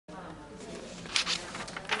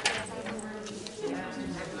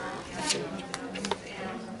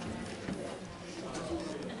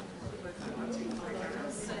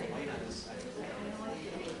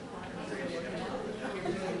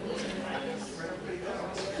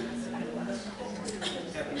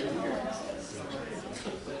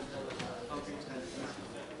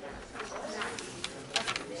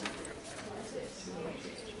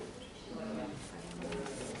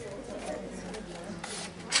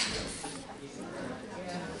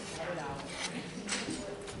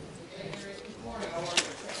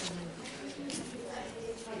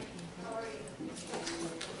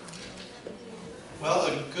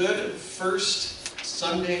first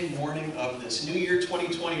Sunday morning of this new year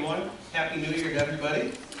 2021. Happy New Year to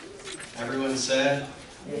everybody. Everyone said,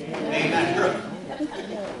 Amen.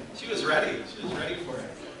 She was ready. She was ready for it.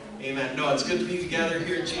 Amen. No, it's good to be together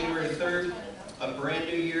here January 3rd. A brand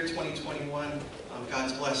new year, 2021.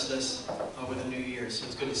 God's blessed us with a new year, so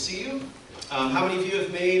it's good to see you. How many of you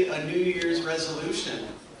have made a New Year's resolution?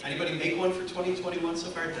 Anybody make one for 2021 so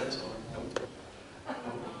far? Deb's going. Nope.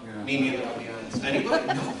 Yeah. Me neither, I'll be honest. Anybody?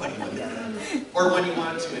 Nobody. Or when you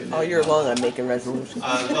want to admit. All year long I'm making resolutions.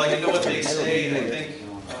 Well, you know what they say, I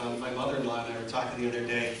think my mother-in-law and I were talking the other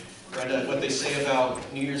day, Brenda, what they say about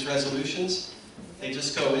New Year's resolutions, they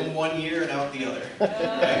just go in one year and out the other.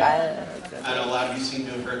 Right? I know a lot of you seem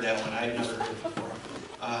to have heard that one. I had never heard it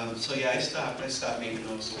before. So yeah, I stopped making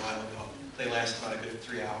those a while ago. They last about a good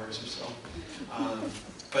 3 hours or so.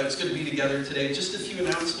 But it's good to be together today. Just a few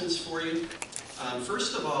announcements for you.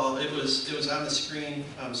 First of all, it was on the screen,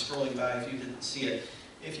 scrolling by if you didn't see it.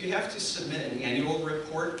 If you have to submit an annual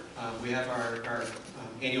report, we have our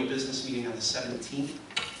annual business meeting on the 17th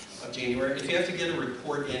of January. If you have to get a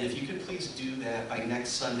report in, if you could please do that by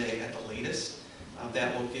next Sunday at the latest.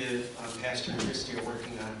 That will give, Pastor and Christy are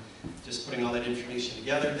working on just putting all that information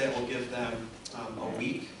together. That will give them a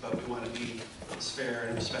week, but we want to be as fair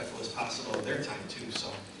and respectful as possible of their time too. So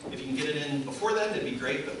if you can get it in before then, that'd be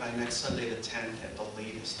great, but by next Sunday the 10th at the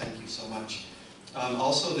latest. Thank you so much.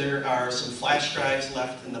 Also, there are some flash drives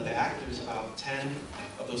left in the back. There's about 10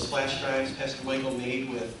 of those flash drives Pastor Michael made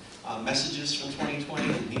with messages from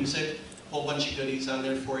 2020 and music. A whole bunch of goodies on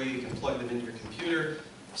there for you. You can plug them into your computer,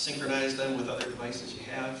 synchronize them with other devices you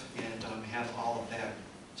have, and have all of that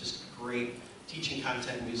just great teaching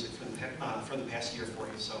content and music from the past year for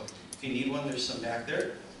you. So if you need one, there's some back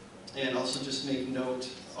there. And also just make note,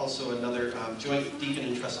 also another joint deacon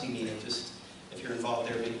and trustee meeting. Just if you're involved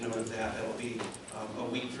there, make note of that. That will be a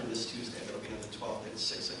week from this Tuesday. That will be on the 12th at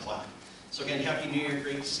 6 o'clock. So again, Happy New Year.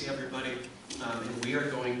 Great to see everybody. And we are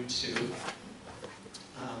going to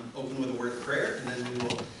open with a word of prayer, and then we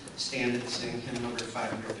will stand and sing hymn number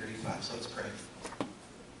 535. So let's pray.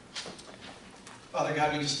 Father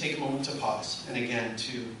God, we just take a moment to pause, and again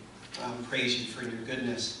to praise you for your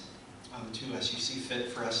goodness to us. You see fit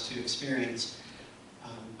for us to experience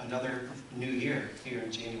another new year here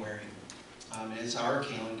in January. As our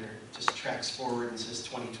calendar just tracks forward and says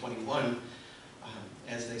 2021,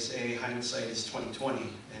 as they say, hindsight is 2020,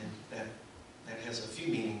 and that has a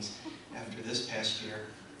few meanings after this past year.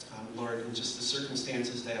 Lord, and just the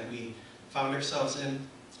circumstances that we found ourselves in,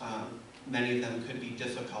 many of them could be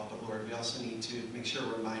difficult, but Lord, we also need to make sure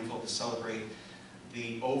we're mindful to celebrate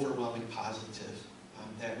the overwhelming positive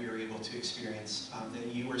that we were able to experience, that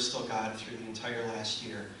you were still God through the entire last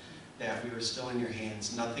year, that we were still in your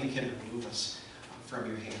hands. Nothing can remove us from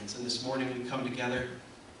your hands. And this morning we come together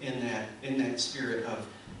in that spirit of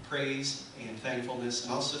praise and thankfulness,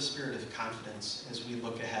 and also a spirit of confidence as we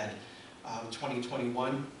look ahead.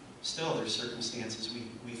 2021, still there's circumstances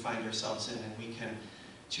we find ourselves in, and we can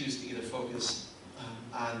choose to either focus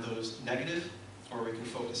on those negative, or we can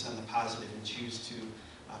focus on the positive and choose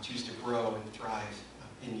to grow and thrive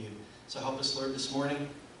in you. So help us, Lord, this morning.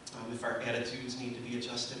 If our attitudes need to be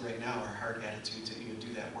adjusted right now, our heart attitudes, that you would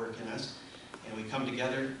do that work in us. And we come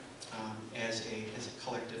together as a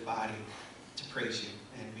collective body to praise you.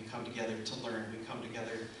 And we come together to learn. We come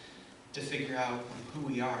together to figure out who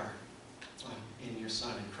we are in your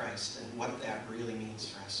Son, in Christ, and what that really means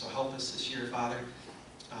for us. So help us this year, Father.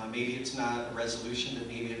 Maybe it's not a resolution, but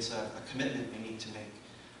maybe it's a commitment we need to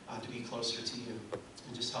make to be closer to you.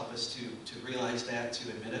 And just help us to realize that, to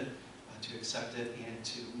admit it, to accept it, and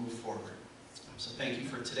to move forward. So thank you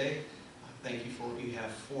for today. Thank you for what you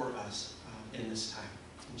have for us in this time.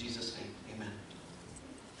 In Jesus' name, amen.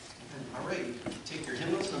 All right, take your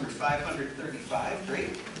hymnals, number 535.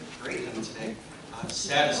 Great hymn today.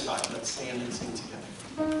 Satisfied. Let's stand and sing together.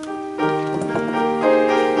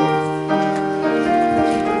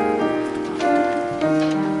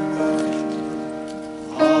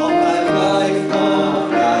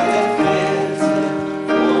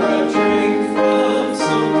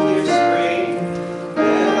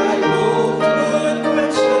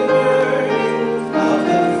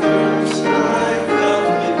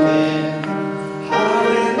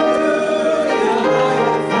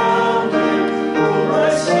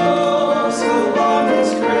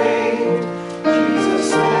 Jesus.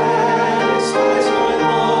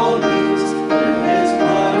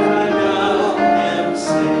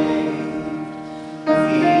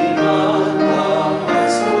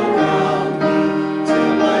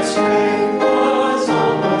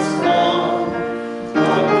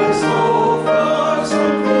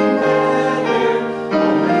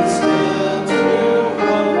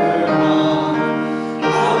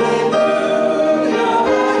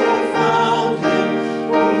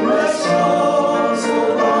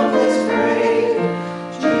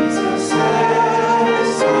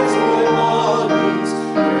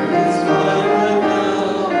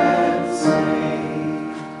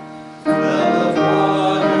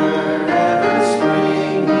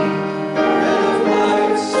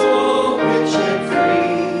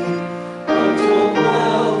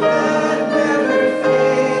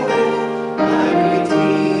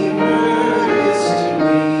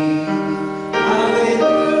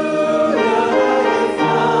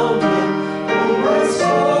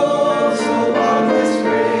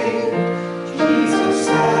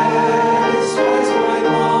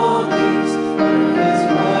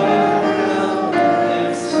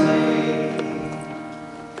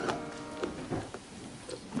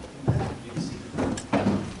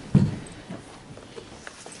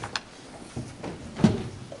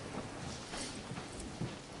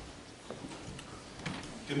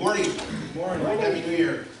 Good morning. Good morning. Happy New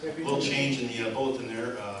Year. Happy A little New Year. change in the bulletin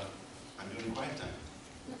there. I'm doing quiet time.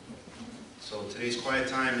 So today's quiet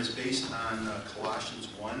time is based on Colossians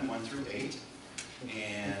 1 through 8.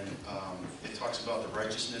 And it talks about the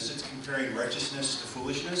righteousness. It's comparing righteousness to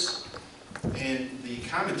foolishness. And the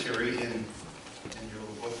commentary in your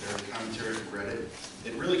little book there, the commentary, if you've read it,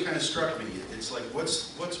 it really kind of struck me. It's like,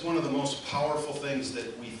 what's one of the most powerful things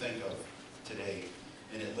that we think of today?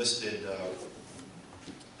 And it listed a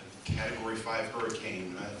Category 5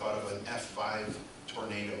 hurricane. I thought of an F5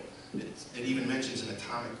 tornado. It even mentions an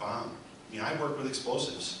atomic bomb. I mean, I work with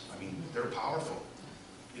explosives. I mean, they're powerful.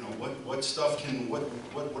 You know, what stuff can, what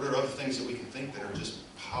are other things that we can think that are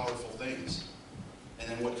just powerful things? And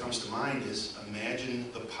then what comes to mind is, imagine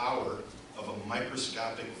the power of a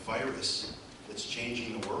microscopic virus that's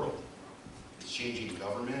changing the world. It's changing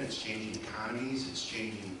government, it's changing economies, it's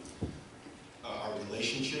changing our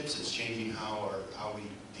relationships, it's changing how we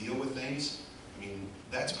deal with things. I mean,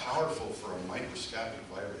 that's powerful for a microscopic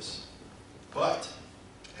virus. But,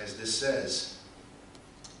 as this says,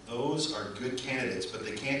 those are good candidates, but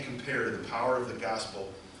they can't compare to the power of the gospel,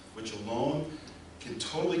 which alone can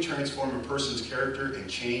totally transform a person's character and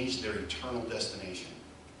change their eternal destination.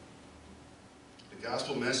 The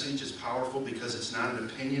gospel message is powerful because it's not an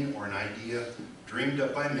opinion or an idea dreamed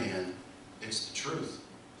up by man. It's the truth.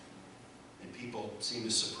 And people seem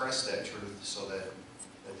to suppress that truth so that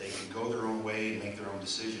they can go their own way and make their own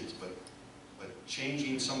decisions. But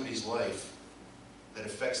changing somebody's life that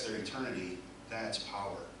affects their eternity, that's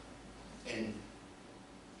power. And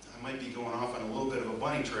I might be going off on a little bit of a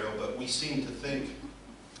bunny trail, but we seem to think,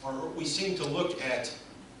 or we seem to look at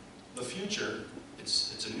the future.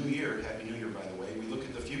 It's a new year, Happy New Year, by the way. We look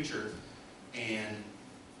at the future, and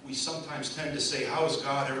we sometimes tend to say, how is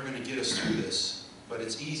God ever going to get us through this? But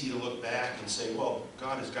it's easy to look back and say, well,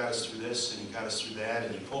 God has got us through this, and He got us through that,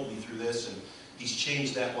 and He pulled me through this, and He's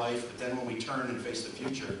changed that life. But then when we turn and face the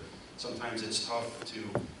future, sometimes it's tough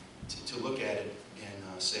to look at it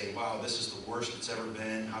and say, wow, this is the worst it's ever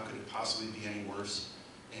been. How could it possibly be any worse?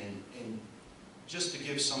 And just to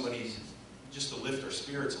give somebody, just to lift our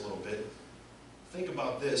spirits a little bit, think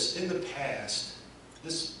about this. In the past,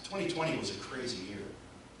 this 2020 was a crazy year.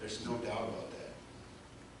 There's no doubt about that.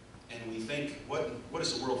 And we think, what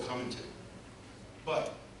is the world coming to?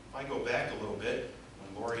 But if I go back a little bit,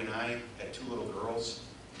 when Lori and I had two little girls,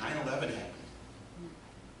 9/11 happened.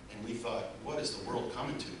 And we thought, what is the world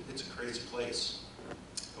coming to? It's a crazy place.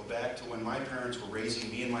 Go back to when my parents were raising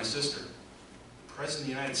me and my sister. The President of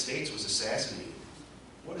the United States was assassinated.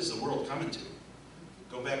 What is the world coming to?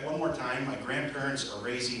 Go back one more time, my grandparents are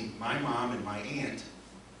raising my mom and my aunt.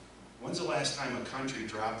 When's the last time a country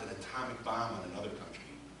dropped an atomic bomb on another country?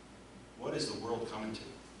 What is the world coming to?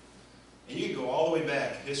 And you can go all the way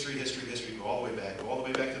back, history, go all the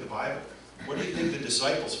way back to the Bible. What do you think the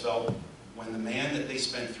disciples felt when the man that they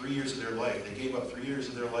spent 3 years of their life, they gave up 3 years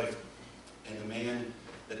of their life, and the man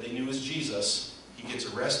that they knew as Jesus, he gets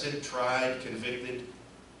arrested, tried, convicted,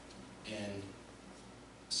 and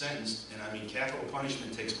sentenced, and I mean capital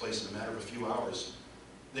punishment takes place in a matter of a few hours.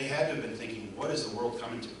 They had to have been thinking, what is the world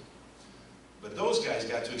coming to? But those guys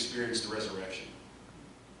got to experience the resurrection.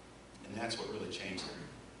 And that's what really changed them.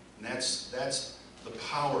 And that's the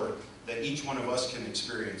power that each one of us can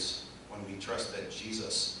experience when we trust that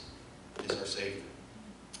Jesus is our Savior.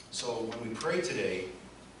 So when we pray today,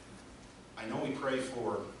 I know we pray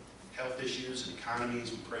for health issues and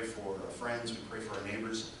economies, we pray for our friends, we pray for our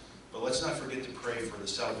neighbors, but let's not forget to pray for the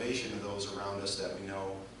salvation of those around us that we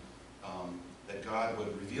know, that God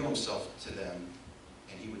would reveal Himself to them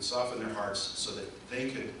and He would soften their hearts so that they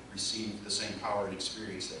could receive the same power and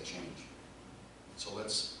experience that change. So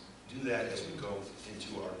let's do that as we go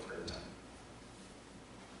into our prayer time.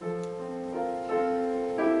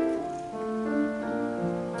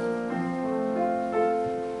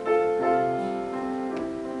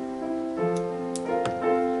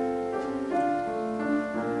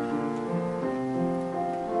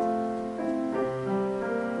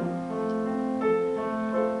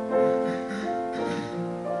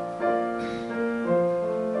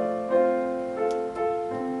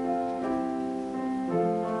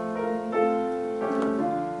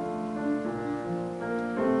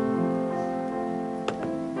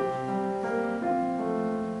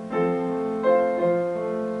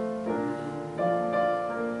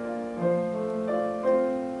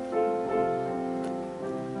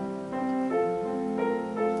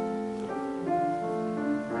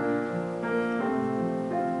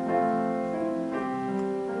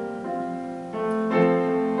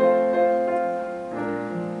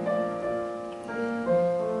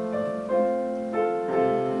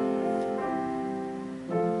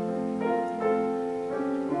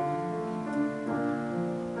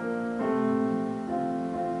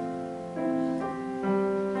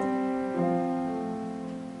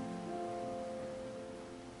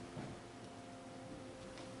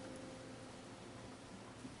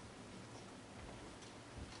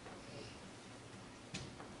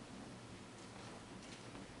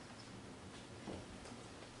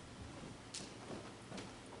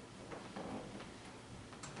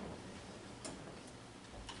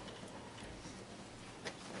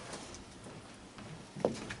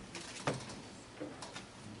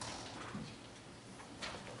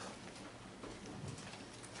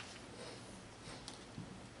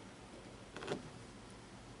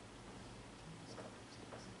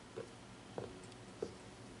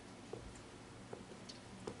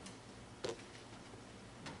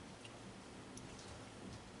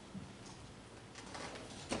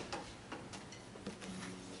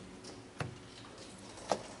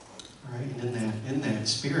 All right, and in that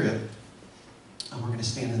spirit, we're going to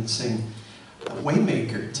stand and sing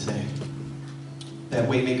Waymaker today. That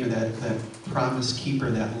Waymaker, that promise keeper,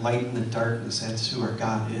 that light in the darkness, that's who our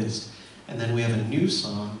God is. And then we have a new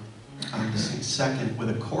song to sing second with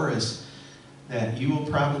a chorus that you will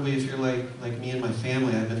probably, if you're like me and my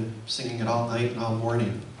family, I've been singing it all night and all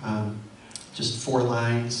morning. Just 4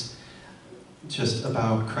 lines, just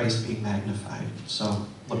about Christ being magnified. So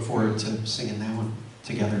look forward to singing that one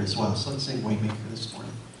together as well. So let's sing Waymaker this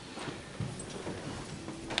morning.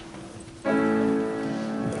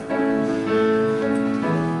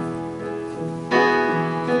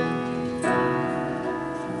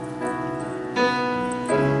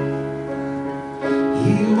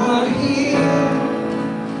 You are here,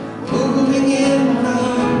 moving in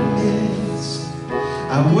our midst.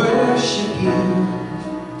 I worship you,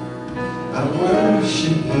 I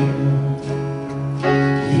worship you.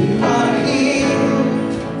 You are here,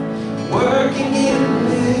 working in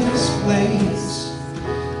this place.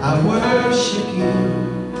 I worship you,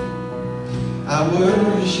 I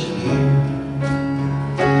worship you.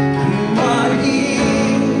 You are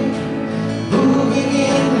here, moving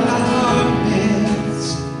in our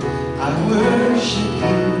midst. I worship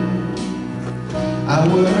you, I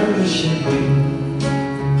worship you.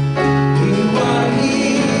 You are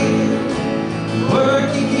here,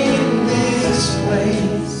 working in this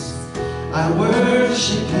place. I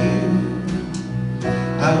worship you,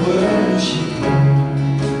 I worship you.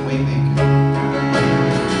 Waymaker,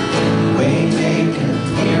 Waymaker,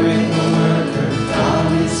 miracle worker,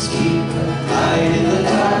 promise keeper, light in the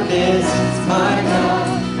darkness, my God,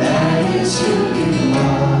 that is who you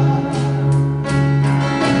are.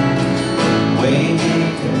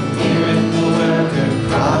 Waymaker, miracle worker,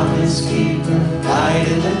 promise keeper, light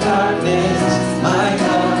in the darkness, my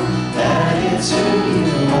God, that is who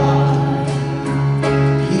you are.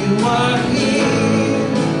 You are here,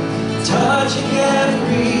 touching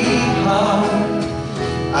every heart.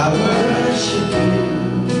 I worship you,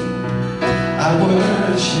 I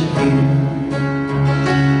worship you.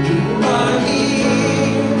 You are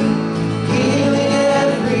here, healing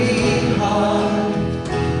every heart.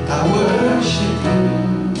 I worship you,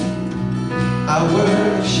 I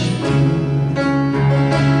worship you.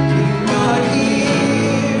 You are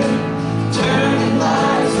here, turning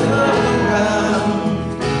lives around.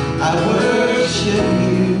 I worship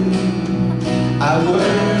you, I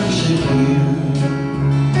worship you.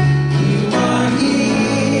 You are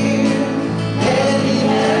here, mending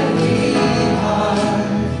every heart.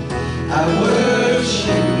 I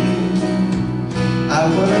worship you, I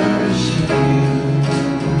worship you.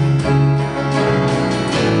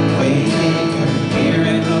 Waymaker,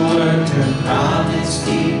 miracle worker, promise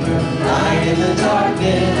keeper, light in the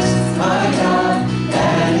darkness, my God,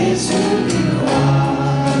 that is who you are.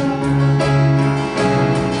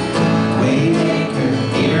 Waymaker,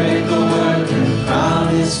 miracle worker,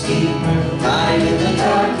 promise keeper, light in the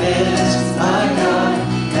darkness, my God,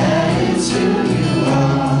 that is who you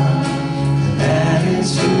are. That is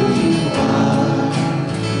who you are.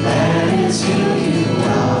 That is who you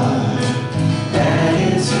are. That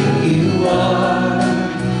is who you are.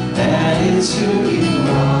 That is who you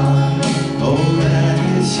are. Oh, that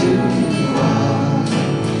is who you are.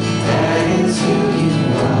 That is who you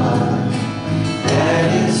are. That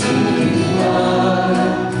is who you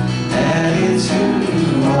are. That is who you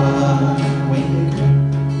are. Waymaker,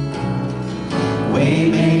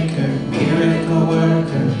 Waymaker, miracle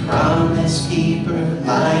worker, promise keeper,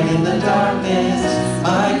 light in the darkness,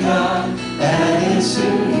 my God, that is who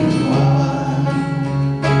you are.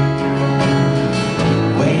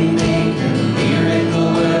 Waymaker, miracle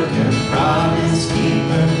worker, promise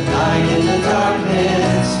keeper, light in the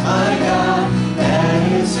darkness, my God, that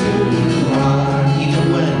is who you are.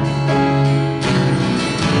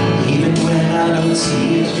 Even when I don't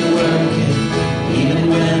see it, you're working. Even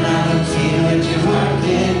when I don't feel it, you're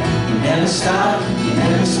working. You never stop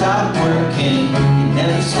working. You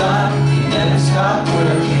never stop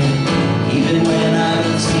working. Even when I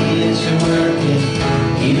don't see it, you're working.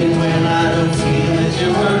 Even when I don't feel it,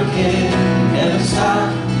 you're working. You never stop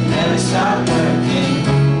working.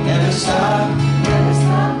 Never stop.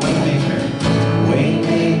 Waymaker,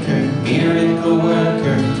 Waymaker, miracle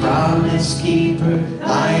worker, promise keeper,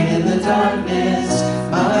 light in the darkness,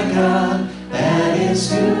 my God, that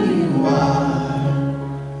is who you are.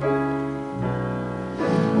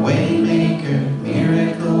 Waymaker,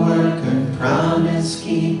 miracle worker, promise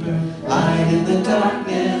keeper,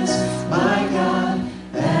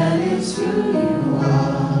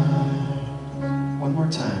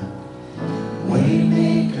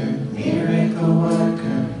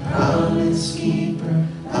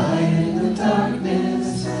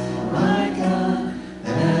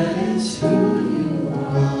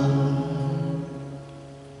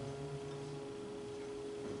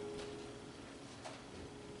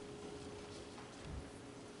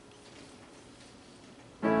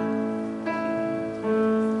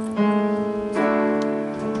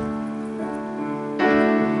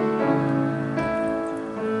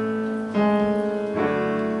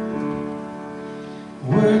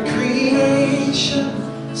 Were creation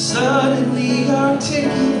suddenly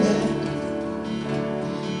articulate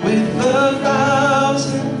with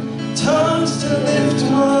 1,000 tongues to lift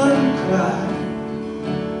one cry?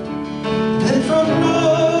 Then from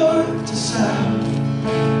north to south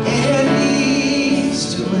and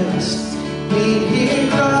east to west, we hear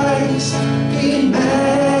Christ be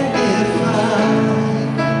magnified.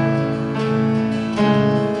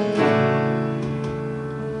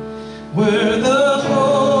 Were the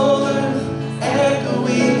whole earth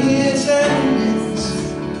echoing His eminence,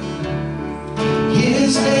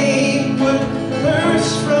 His name would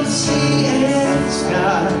burst from sea and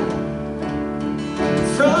sky,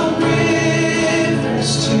 from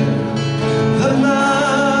rivers to the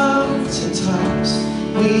mountain tops.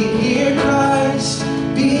 We hear Christ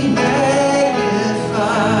be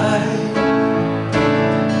magnified.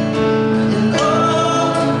 And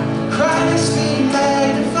oh, Christ be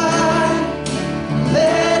magnified.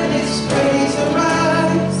 Let His praise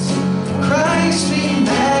arise. Christ be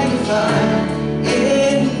magnified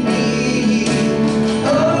in me.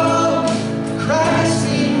 Oh, Christ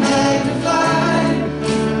be magnified.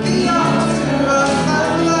 The author of my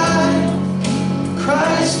life.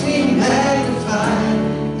 Christ be magnified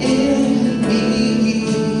in me.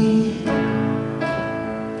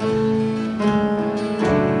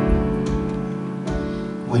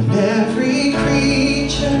 When every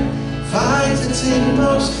creature finds its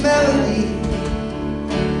inmost melody,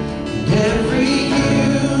 and every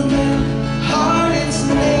human heart its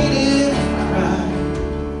native cry,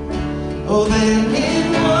 oh, then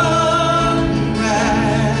in one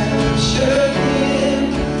enraptured hymn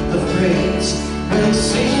of praise we'll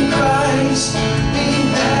sing Christ be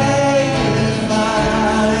magnified.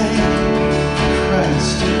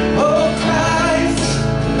 Christ, oh Christ,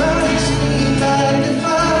 Christ be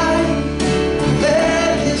magnified.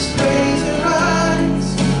 Let His praise arise.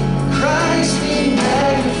 Christ be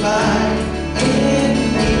magnified in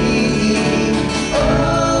me.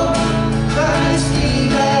 Oh, Christ be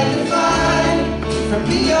magnified from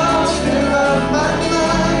the altar of my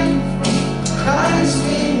life. Christ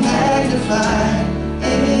be magnified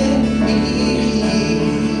in me.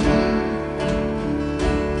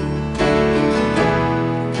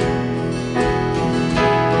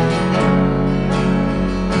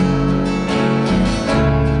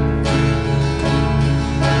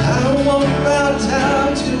 I won't bow down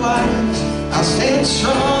to idols. I'll stand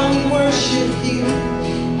strong and worship You.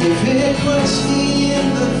 If it puts me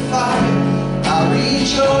in the fire, I'll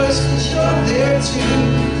rejoice 'cause You're there too.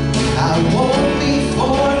 I won't be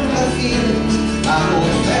formed by feelings. I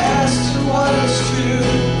hold fast to what is true.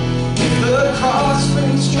 If the cross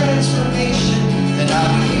brings transformation, then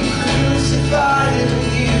I'll be crucified with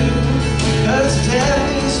You. 'Cause death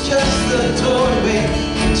is just the doorway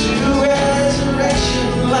to resurrection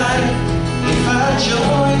life. If I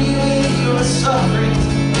join You in Your sufferings,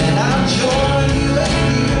 then I'll join You when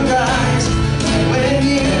You rise. And when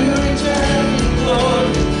You return in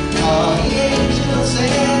glory, all the angels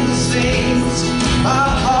and the saints, my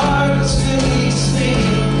heart will still be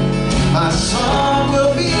singing. My song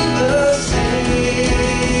will be the same.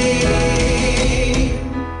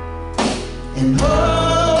 And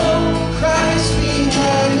oh, Christ be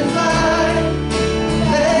magnified.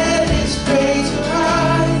 Let His praise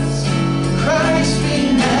arise. Christ be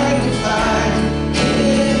magnified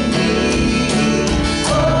in me.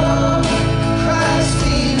 Oh, Christ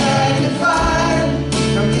be magnified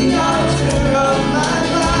from the altar of my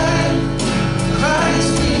life.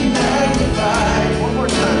 Christ be magnified. One more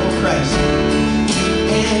time, oh Christ.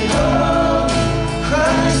 And oh,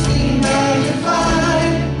 Christ be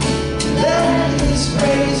magnified. Let His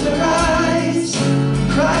praise arise.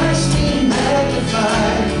 Christ be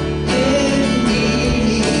magnified in me.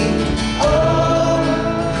 Oh,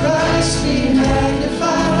 Christ be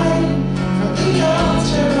magnified from the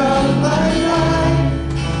altar of my life.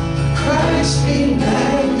 Christ be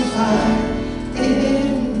magnified in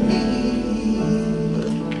me.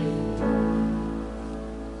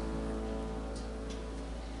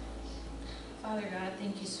 Father God,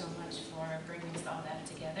 thank You so much for bringing us all that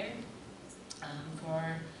together, for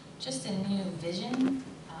just a new vision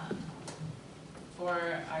for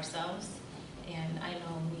ourselves. And I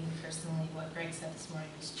know me personally, what Greg said this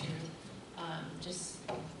morning is true. Just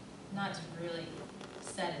not to really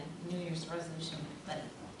set a New Year's resolution, but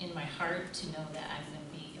in my heart to know that I'm going to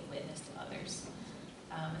be a witness to others,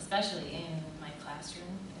 especially in my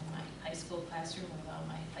classroom, in my high school classroom with all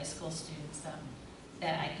my high school students,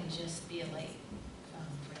 that I can just be a light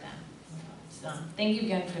for them. So thank You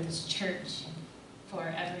again for this church,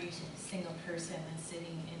 for every single person that's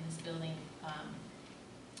sitting in this building.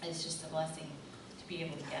 It's just a blessing to be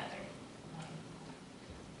able to gather.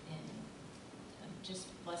 And just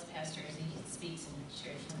bless Pastor as he speaks and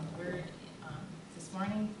shares from the Word this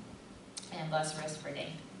morning, and bless the rest of our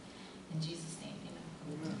day. In Jesus' name,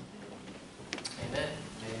 amen. Amen.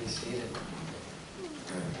 You may be seated.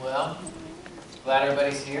 Well, glad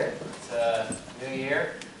everybody's here. It's a new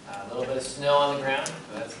year. A little bit of snow on the ground,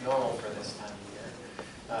 but that's normal for this time of year.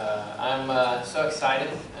 I'm so excited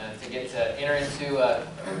to get to enter into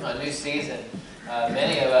a new season.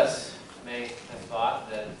 Many of us may have thought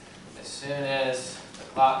that as soon as the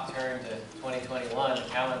clock turned to 2021, the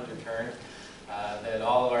calendar turned, that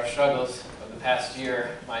all of our struggles of the past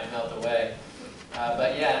year might melt away.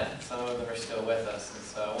 But yet, some of them are still with us. And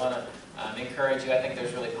so I want to encourage you. I think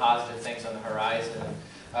there's really positive things on the horizon.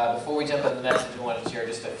 Before we jump into the message, I want to share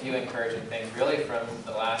just a few encouraging things, really from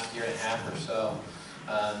the last year and a half or so.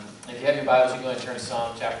 If you have your Bibles, you can go and turn to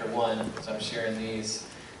Psalm chapter 1, so I'm sharing these.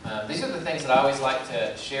 These are the things that I always like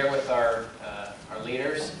to share with our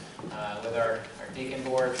leaders, with our deacon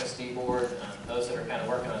board, trustee board, those that are kind of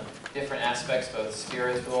working on different aspects, both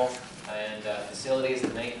spiritual and facilities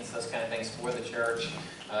and maintenance, those kind of things for the church.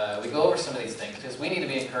 We go over some of these things because we need to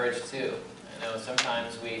be encouraged too. I know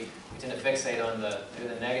sometimes we tend to fixate on the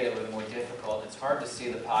negative or the more difficult. It's hard to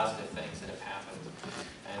see the positive things that have happened.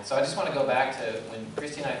 And so I just want to go back to when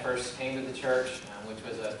Christy and I first came to the church, which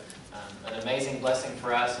was an amazing blessing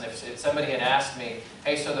for us. And if somebody had asked me,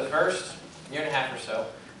 hey, so the first year and a half or so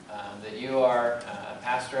that you are a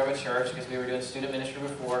pastor of a church, because we were doing student ministry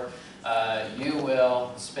before, you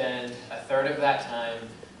will spend a third of that time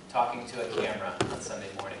talking to a camera on Sunday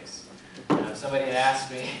mornings. If somebody had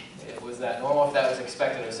asked me, was that normal, if that was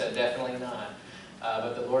expected, I said definitely not.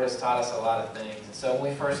 But the Lord has taught us a lot of things. And so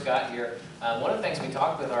when we first got here, one of the things we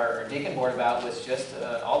talked with our deacon board about was just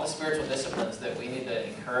all the spiritual disciplines that we need to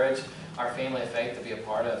encourage our family of faith to be a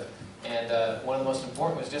part of. And one of the most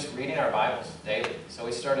important was just reading our Bibles daily. So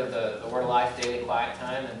we started the Word of Life Daily Quiet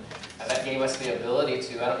Time, and that gave us the ability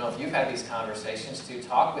to, I don't know if you've had these conversations, to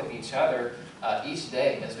talk with each other each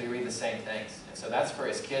day as we read the same things. And so that's for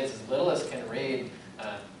as kids as little as can read,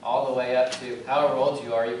 all the way up to however old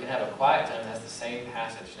you are, you can have a quiet time that has the same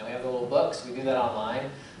passage. Now we have the little books, we do that online.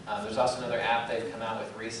 There's also another app they've come out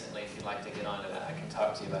with recently if you'd like to get onto that. I can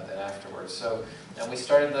talk to you about that afterwards. So we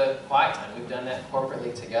started the quiet time. We've done that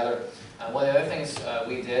corporately together. One of the other things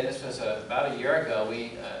we did, this was about a year ago,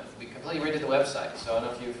 we completely redid the website. So I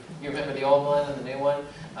don't know if you remember the old one and the new one.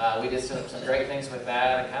 We did some great things with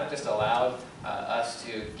that and kind of just allowed us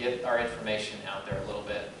to get our information out there a little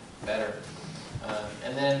bit better.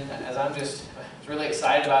 And then as I was really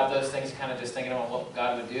excited about those things, kind of just thinking about what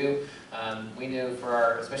God would do, we knew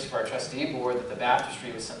especially for our trustee board, that the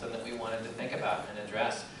baptistry was something that we wanted to think about and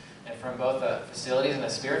address. And from both a facilities and a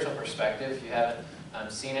spiritual perspective, if you haven't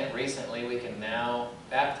seen it recently, we can now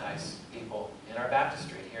baptize people in our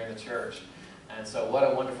baptistry here in the church. And so what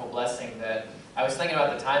a wonderful blessing that I was thinking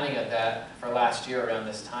about the timing of that for last year around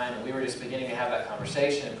this time, and we were just beginning to have that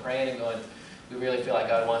conversation and praying and going, we really feel like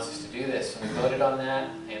God wants us to do this. And we voted on that,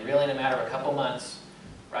 and really in a matter of a couple months,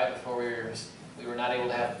 right before we were not able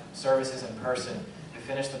to have services in person, we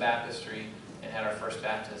finished the baptistry and had our first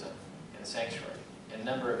baptism in the sanctuary in a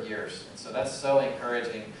number of years. And so that's so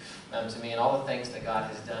encouraging to me and all the things that God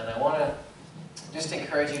has done. I want to just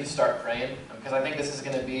encourage you to start praying, because I think this is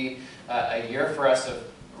going to be a year for us of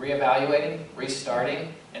reevaluating,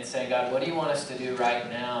 restarting, and saying, God, what do you want us to do right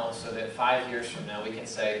now so that 5 years from now we can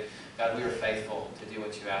say, God, we were faithful to do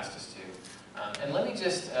what you asked us to. And let me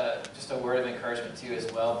just a word of encouragement to you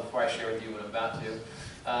as well before I share with you what I'm about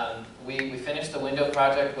to. We finished the window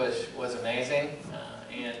project, which was amazing,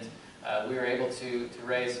 and we were able to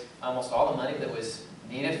raise almost all the money that was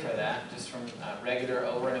needed for that, just from regular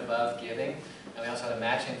over and above giving. And we also had a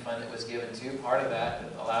matching fund that was given too. Part of that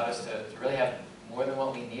allowed us to really have more than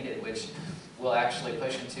what we needed, which we'll actually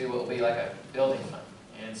push into what will be like a building fund.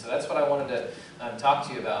 And so that's what I wanted to talk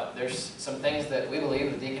to you about. There's some things that we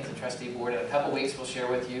believe the Deacons and Trustee Board in a couple weeks will share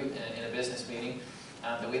with you in a business meeting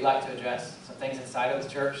that we'd like to address. Some things inside of the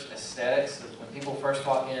church, aesthetics. When people first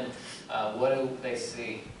walk in, what do they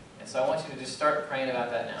see? And so I want you to just start praying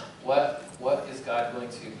about that now. What is God going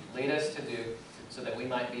to lead us to do so that we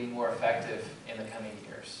might be more effective in the coming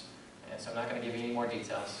years? And so I'm not going to give you any more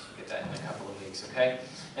details. We'll get that in a couple of weeks, okay?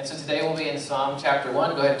 And so today we'll be in Psalm chapter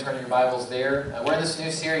 1. Go ahead and turn your Bibles there. We're in this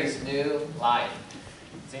new series, New Life.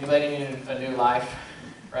 Does anybody need a new life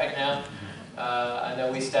right now? I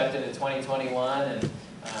know we stepped into 2021 and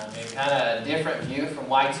in kind of a different view from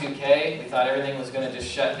Y2K. We thought everything was going to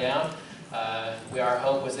just shut down. Our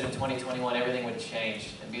hope was that in 2021 everything would change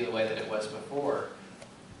and be the way that it was before.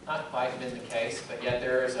 not quite been the case, but yet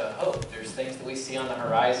there is a hope. There's things that we see on the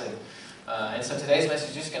horizon. And so today's message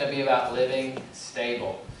is just going to be about living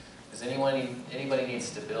stable. Does anybody need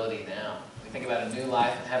stability now? We think about a new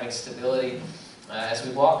life and having stability. As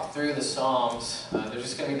we walk through the Psalms, there's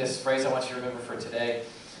just going to be this phrase I want you to remember for today.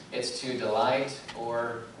 It's to delight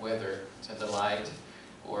or wither. To delight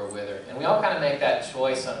or wither. And we all kind of make that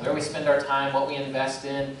choice on where we spend our time, what we invest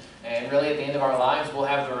in, and really at the end of our lives we'll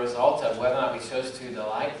have the result of whether or not we chose to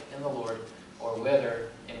delight in the Lord or wither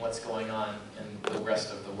in what's going on in the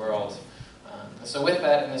rest of the world. So with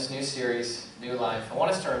that, in this new series, New Life, I want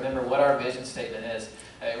us to remember what our vision statement is.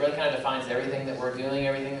 It really kind of defines everything that we're doing,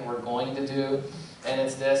 everything that we're going to do, and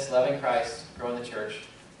it's this: loving Christ, growing the church,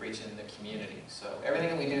 reaching the community. So everything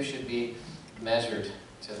that we do should be measured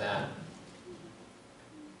to that.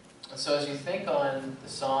 And so as you think on the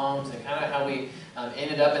Psalms and kind of how we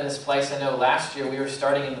ended up in this place, I know last year we were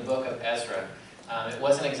starting in the book of Ezra. It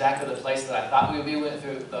wasn't exactly the place that I thought we would be. We went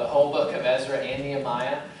through the whole book of Ezra and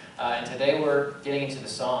Nehemiah. And today we're getting into the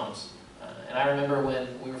Psalms. And I remember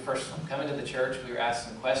when we were first coming to the church, we were asked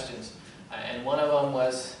some questions. And one of them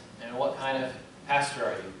was, what kind of pastor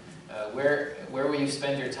are you? Where will you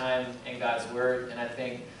spend your time in God's Word? And I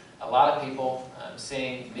think a lot of people,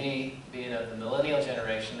 seeing me being of the millennial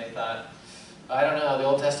generation, they thought, I don't know, the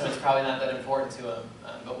Old Testament's probably not that important to them.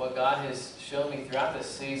 But what God has shown me throughout this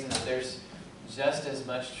season is there's just as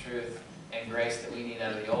much truth and grace that we need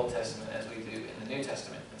out of the Old Testament as we do in the New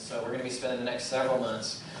Testament. And so we're going to be spending the next several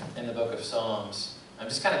months in the book of Psalms. I'm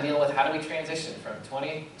just kind of dealing with how do we transition from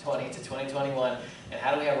 2020 to 2021, and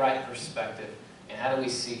how do we have right perspective, and how do we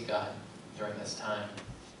seek God during this time.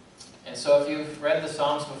 And so if you've read the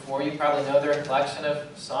Psalms before, you probably know they're a collection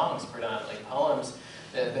of songs, predominantly, poems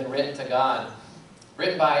that have been written to God.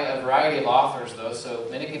 Written by a variety of authors, though, so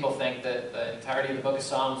many people think that the entirety of the book of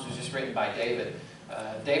Psalms was just written by David.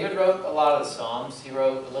 David wrote a lot of the Psalms. He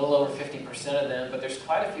wrote a little over 50% of them, but there's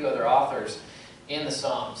quite a few other authors in the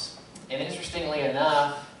Psalms. And interestingly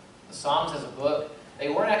enough, the Psalms as a book, they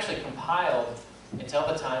weren't actually compiled until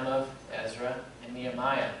the time of Ezra and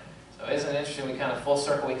Nehemiah. So isn't it interesting, we kind of full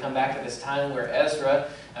circle, we come back to this time where Ezra,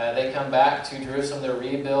 they come back to Jerusalem, they're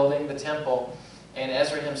rebuilding the temple, and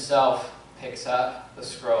Ezra himself picks up the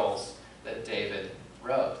scrolls that David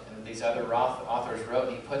wrote, and these other authors wrote,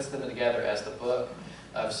 and he puts them together as the book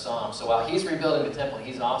of Psalms. So while he's rebuilding the temple,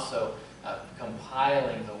 he's also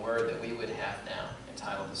compiling the word that we would have now,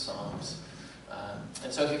 entitled the Psalms.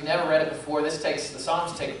 And so if you've never read it before, the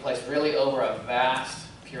Psalms take place really over a vast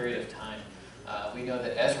period of time. We know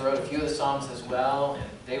that Ezra wrote a few of the Psalms as well, and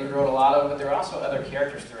David wrote a lot of them, but there are also other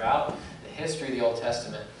characters throughout the history of the Old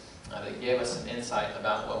Testament that gave us some insight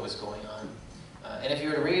about what was going on. And if you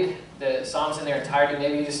were to read the Psalms in their entirety,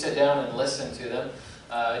 maybe you just sit down and listen to them,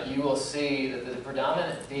 you will see that the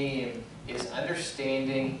predominant theme is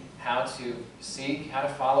understanding how to seek, how to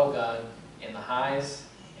follow God in the highs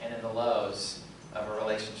and in the lows of a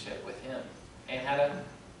relationship with Him, and how to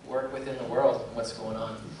work within the world and what's going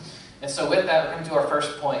on. And so with that, we're coming to our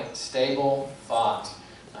first point, stable thought.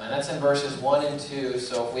 And that's in verses 1 and 2.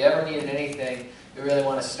 So if we ever needed anything, we really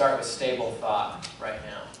want to start with stable thought right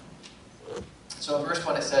now. So in verse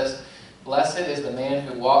 1 it says, "Blessed is the man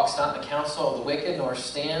who walks not in the counsel of the wicked, nor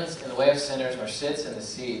stands in the way of sinners, nor sits in the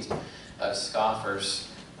seat of scoffers."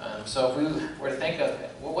 So if we were to think of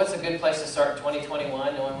what's a good place to start in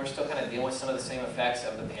 2021, knowing we're still kind of dealing with some of the same effects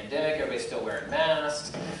of the pandemic, everybody's still wearing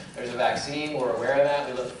masks, there's a vaccine, we're aware of that,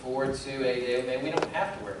 we look forward to a day maybe we don't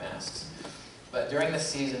have to wear masks. But during this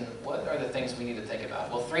season, what are the things we need to think about?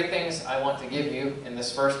 Well, 3 things I want to give you in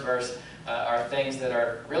this first verse are things that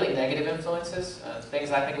are really negative influences,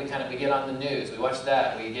 things I think we get on the news. We watch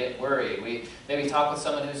that, we get worried. We maybe talk with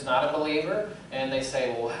someone who's not a believer, and they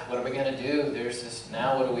say, well, what are we going to do?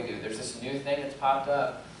 Now what do we do? There's this new thing that's popped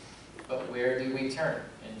up. But where do we turn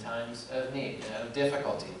in times of need, of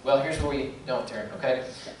difficulty? Well, here's where we don't turn, okay?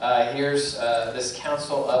 Here's this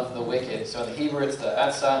counsel of the wicked. So in the Hebrew, it's the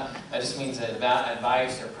atza. That just means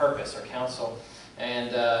advice or purpose or counsel.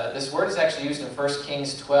 And this word is actually used in 1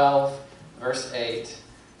 Kings 12, verse 8.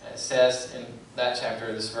 It says in that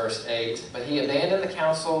chapter, this verse 8, "But he abandoned the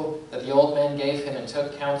counsel that the old men gave him and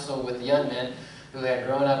took counsel with the young men who had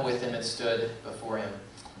grown up with him and stood before him."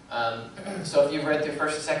 So if you've read through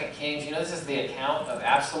 1st and 2nd Kings, you know this is the account of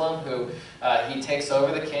Absalom, who he takes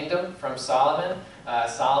over the kingdom from Solomon.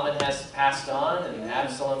 Solomon has passed on, and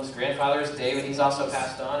Absalom's grandfather is David. He's also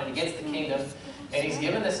passed on, and he gets the kingdom, and he's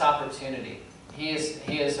given this opportunity. He is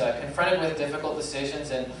confronted with difficult decisions,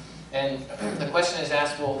 and the question is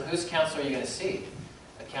asked, well, whose counsel are you going to seek?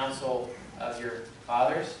 The counsel of your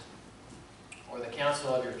fathers or the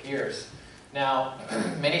counsel of your peers? Now,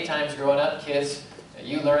 many times growing up, kids,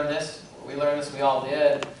 you learn this, we learned this, we all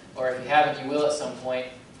did, or if you haven't, you will at some point.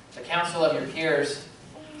 The counsel of your peers,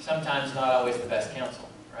 sometimes not always the best counsel,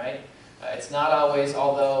 right? It's not always,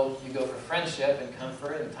 although you go for friendship and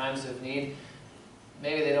comfort in times of need,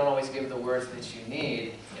 maybe they don't always give the words that you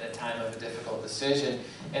need in a time of a difficult decision.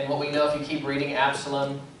 And what we know, if you keep reading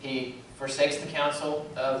Absalom, he forsakes the counsel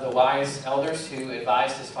of the wise elders who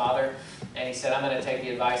advised his father, and he said, I'm going to take the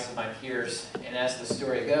advice of my peers. And as the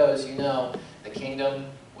story goes, you know, the kingdom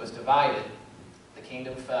was divided. The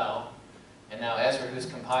kingdom fell. And now Ezra, who's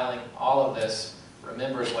compiling all of this,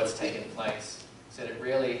 remembers what's taken place. He said it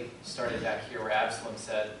really started back here where Absalom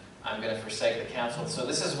said, I'm going to forsake the counsel. So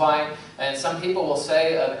this is why, and some people will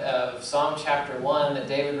say of Psalm chapter 1 that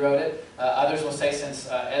David wrote it. Others will say since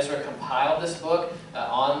Ezra compiled this book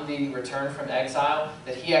on the return from exile,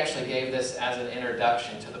 that he actually gave this as an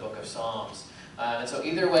introduction to the book of Psalms. And so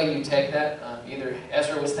either way you take that, either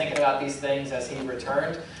Ezra was thinking about these things as he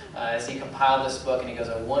returned, as he compiled this book, and he goes,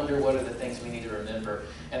 I wonder what are the things we need to remember.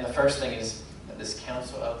 And the first thing is this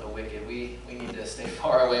counsel of the wicked. We need to stay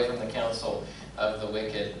far away from the counsel of the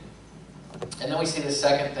wicked. And then we see the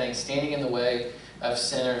second thing, standing in the way of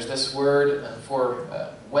sinners. This word for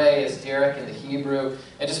way is derek in the Hebrew.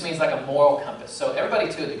 It just means like a moral compass. So everybody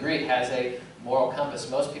to a degree has a moral compass.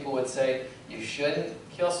 Most people would say you shouldn't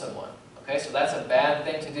kill someone. Okay, so that's a bad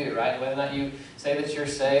thing to do, right? Whether or not you say that you're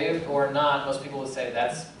saved or not, most people would say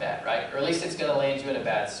that's bad, right? Or at least it's going to land you in a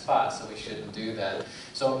bad spot, so we shouldn't do that.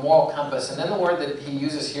 So a moral compass. And then the word that he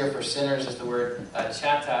uses here for sinners is the word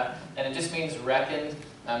chata, and it just means reckoned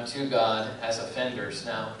to God as offenders.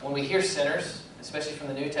 Now, when we hear sinners, especially from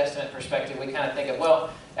the New Testament perspective, we kind of think of,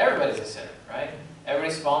 well, everybody's a sinner, right?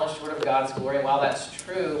 Everybody's fallen short of God's glory. And while that's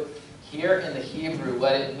true, here in the Hebrew,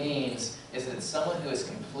 what it means is that it's someone who has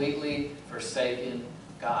completely forsaken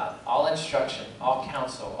God. All instruction, all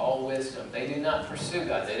counsel, all wisdom. They do not pursue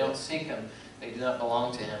God. They don't seek Him. They do not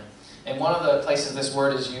belong to Him. And one of the places this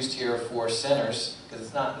word is used here for sinners, because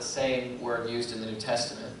it's not the same word used in the New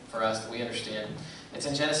Testament for us that we understand. It's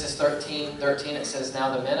in Genesis 13:13. It says,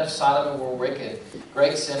 Now the men of Sodom were wicked,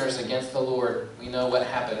 great sinners against the Lord. We know what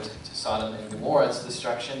happened to Sodom and Gomorrah. It's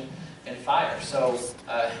destruction and fire. So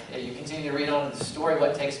you continue to read on in the story,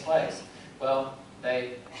 what takes place. Well,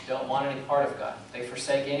 they don't want any part of God. They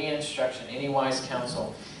forsake any instruction, any wise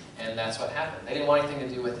counsel, and that's what happened. They didn't want anything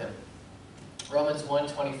to do with Him. Romans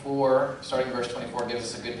 1:24, starting verse 24, gives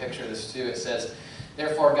us a good picture of this too. It says,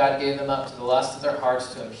 Therefore God gave them up to the lust of their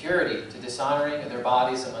hearts, to impurity, to dishonoring their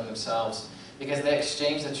bodies among themselves, because they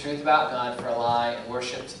exchanged the truth about God for a lie and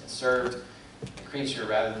worshipped and served the creature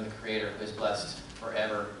rather than the Creator, who is blessed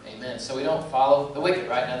forever. Amen. So we don't follow the wicked,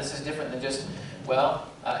 right? Now this is different than just, well,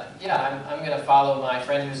 I'm going to follow my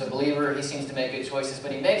friend who's a believer. He seems to make good choices,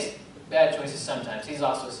 but he makes bad choices sometimes. He's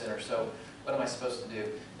also a sinner, so what am I supposed to do?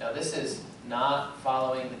 Now this is not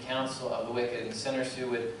following the counsel of the wicked and sinners who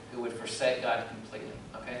would forsake God completely.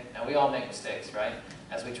 Okay? Now we all make mistakes, right?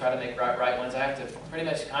 As we try to make right ones, I have to pretty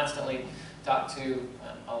much constantly talk to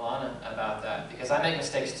Alana about that, because I make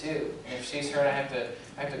mistakes too. And if she's hurt, I have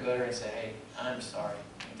to go to her and say, hey, I'm sorry.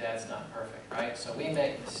 Dad's not perfect, right? So we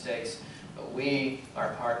make mistakes, but we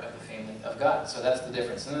are part of the family of God. So that's the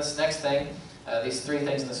difference. And this next thing, these three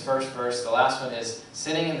things in this first verse, the last one is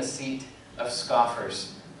sitting in the seat of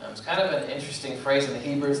scoffers. It's kind of an interesting phrase in the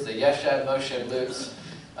Hebrew. It's the Yeshev Moshe Lutz.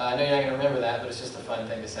 I know you're not going to remember that, but it's just a fun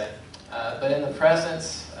thing to say. But in the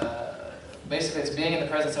presence, basically it's being in the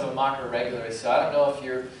presence of a mocker regularly. So I don't know if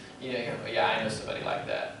you're, yeah, I know somebody like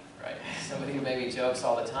that, right? Somebody who maybe jokes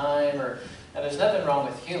all the time, now there's nothing wrong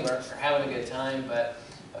with humor or having a good time, but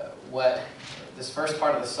what this first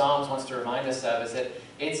part of the Psalms wants to remind us of is that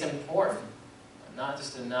it's important not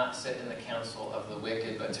just to not sit in the counsel of the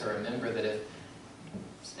wicked, but to remember that if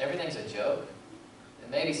everything's a joke,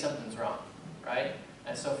 then maybe something's wrong, right?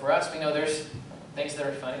 And so for us, we know there's things that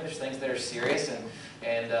are funny, there's things that are serious,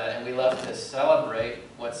 and we love to celebrate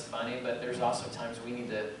what's funny, but there's also times we need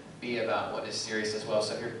to be about what is serious as well.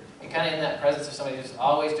 So if you're kind of in that presence of somebody who's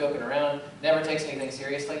always joking around, never takes anything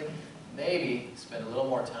seriously, maybe spend a little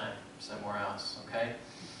more time somewhere else, okay?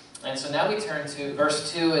 And so now we turn to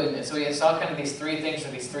verse 2, and so we saw kind of these three things,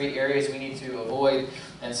 or these three areas we need to avoid.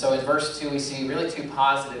 And so in verse 2, we see really two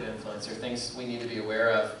positive influences, or things we need to be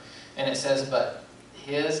aware of. And it says, But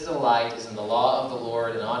his delight is in the law of the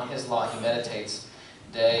Lord, and on his law he meditates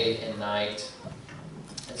day and night.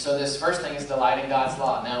 And so this first thing is delight in God's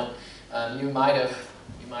law. Now, you might have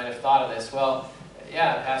thought of this. Well,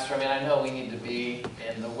 Yeah, Pastor, I mean, I know we need to be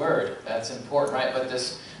in the Word. That's important, right? But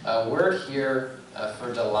this word here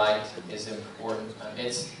for delight is important.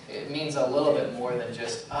 It means a little bit more than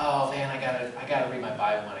just, oh man, I gotta read my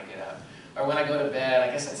Bible when I get up. Or when I go to bed,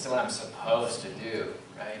 I guess that's what I'm supposed to do,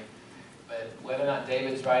 right? But whether or not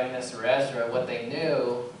David's writing this or Ezra, what they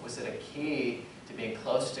knew was that a key to being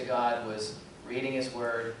close to God was reading His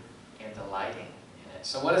Word and delighting in it.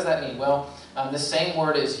 So what does that mean? Well, the same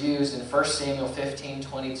word is used in 1 Samuel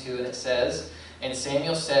 15:22, and it says, "And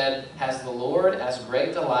Samuel said, Has the Lord as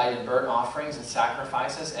great delight in burnt offerings and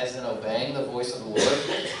sacrifices as in obeying the voice of the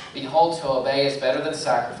Lord? Behold, to obey is better than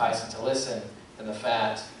sacrifice, and to listen than the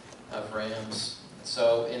fat of rams."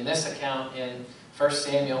 So in this account in 1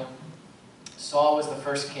 Samuel, Saul was the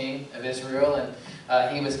first king of Israel, and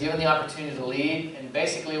he was given the opportunity to lead, and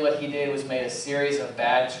basically what he did was made a series of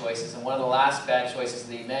bad choices, and one of the last bad choices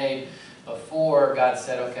that he made before God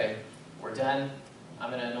said, okay, we're done,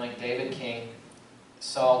 I'm going to anoint David king.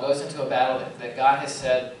 Saul goes into a battle that God has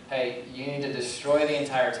said, hey, you need to destroy the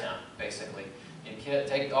entire town, basically. You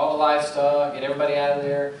take all the livestock, get everybody out of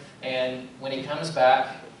there, and when he comes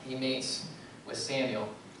back, he meets with Samuel,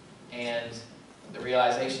 and the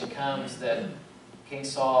realization comes that King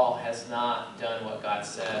Saul has not done what God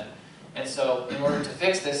said. And so in order to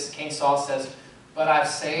fix this, King Saul says, but I've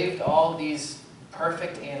saved all these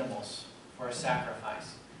perfect animals for a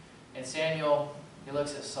sacrifice. And Samuel, he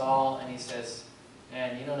looks at Saul and he says,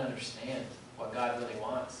 man, you don't understand what God really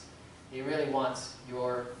wants. He really wants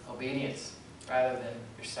your obedience rather than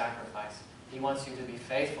your sacrifice. He wants you to be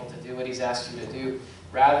faithful to do what He's asked you to do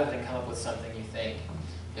rather than come up with something you think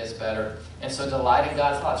is better. And so delighting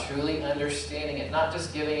God's law, truly understanding it, not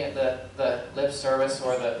just giving it the lip service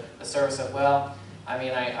or the service of, well, I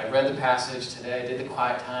mean, I read the passage today, I did the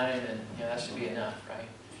quiet time, and that should be enough, right?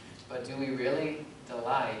 But do we really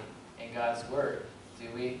delight in God's Word? Do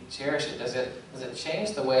we cherish it? Does it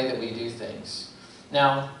change the way that we do things?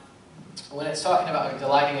 Now, when it's talking about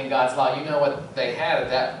delighting in God's law, you know what they had at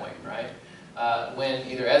that point, right? When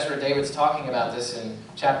either Ezra or David's talking about this in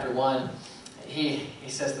chapter 1, he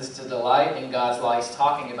says this, to delight in God's law. He's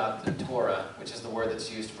talking about the Torah, which is the word that's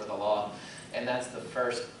used for the law. And that's the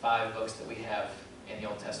first 5 books that we have in the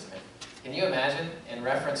Old Testament. Can you imagine, in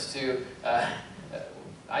reference to,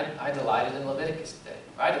 I delighted in Leviticus today.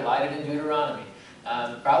 I delighted in Deuteronomy.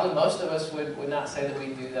 Probably most of us would not say that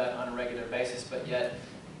we do that on a regular basis, but yet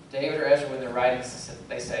David or Ezra, when they're writing,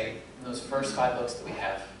 they say, in those first 5 books that we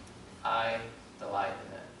have, I delight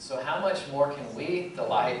in that. So how much more can we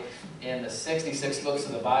delight in the 66 books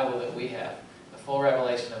of the Bible that we have, the full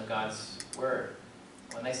revelation of God's Word?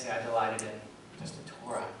 When they say, I delighted in just the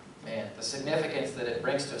Torah, man, the significance that it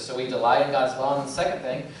brings to us. So we delight in God's law. And the second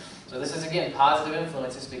thing, so this is again positive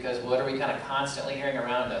influences, because what are we kind of constantly hearing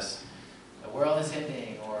around us? The world is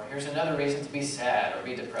ending, or here's another reason to be sad or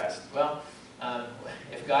be depressed. Well,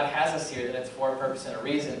 if God has us here, then it's for a purpose and a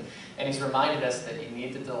reason. And He's reminded us that you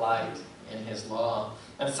need to delight in His law.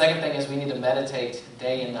 And the second thing is we need to meditate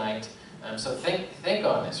day and night. So think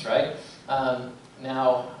on this, right?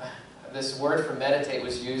 Now, this word for meditate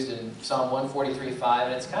was used in Psalm 143:5,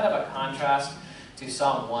 and it's kind of a contrast to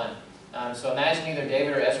Psalm 1. So imagine either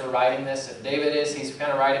David or Ezra writing this. If David is, he's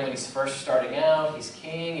kind of writing when he's first starting out. He's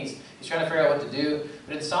king. He's trying to figure out what to do.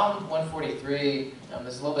 But in Psalm 143,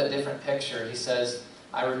 there's a little bit different picture. He says,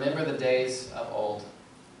 I remember the days of old.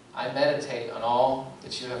 I meditate on all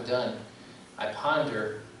that you have done. I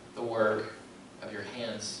ponder the work of your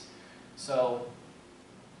hands. So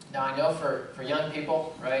now I know for young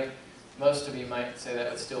people, right? Most of you might say that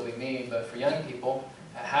would still be me, but for young people,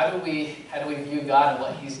 how do we view God and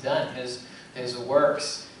what He's done, His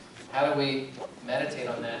works? How do we meditate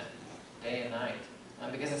on that day and night?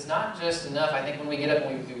 Because it's not just enough, I think, when we get up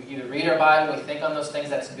and we either read our Bible, we think on those things,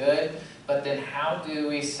 that's good, but then how do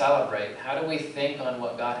we celebrate? How do we think on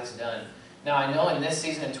what God has done? Now, I know in this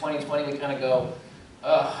season, in 2020, we kind of go,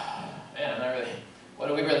 oh, man, what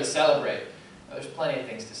do we really celebrate? Well, there's plenty of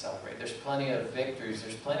things to celebrate. There's plenty of victories.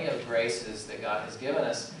 There's plenty of graces that God has given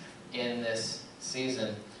us in this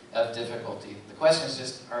season of difficulty. The question is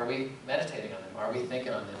just, are we meditating on them? Are we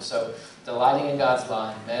thinking on them? So, delighting in God's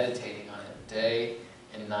law, meditating on it day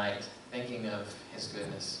and night, thinking of His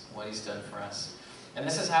goodness, what He's done for us. And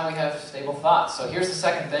this is how we have stable thoughts. So here's the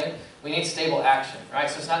second thing. We need stable action, right?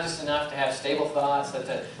 So it's not just enough to have stable thoughts,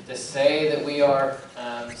 to say that we are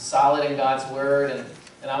solid in God's Word.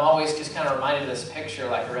 And I'm always just kind of reminded of this picture,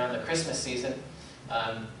 like around the Christmas season.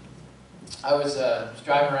 I was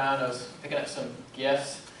driving around, I was picking up some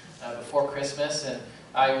gifts before Christmas, and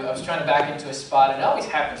I was trying to back into a spot, and it always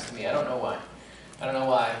happens to me. I don't know why.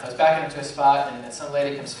 I was backing into a spot, and some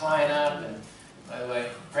lady comes flying up, and by the way,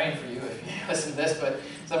 praying for you if you listen to this, but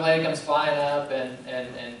some lady comes flying up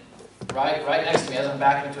and right next to me as I'm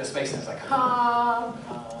backing into a space, and it's like, ha,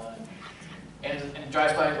 and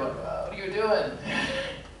drives by and going, what are you doing?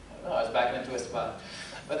 I don't know, I was backing into a spot.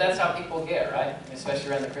 But that's how people get, right?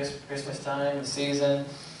 Especially around the Christmas time, the season,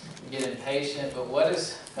 you get impatient. But what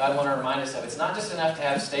does God want to remind us of? It's not just enough to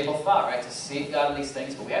have stable thought, right? To seek God in these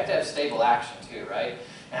things, but we have to have stable action too, right?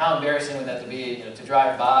 And how embarrassing would that be, to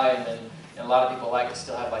drive by and then a lot of people like to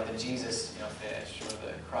still have like the Jesus, fish or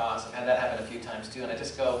the cross. I've had that happen a few times too, and I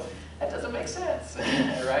just go, that doesn't make sense,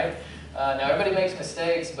 right? Now everybody makes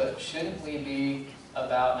mistakes, but shouldn't we be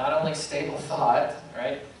about not only stable thought,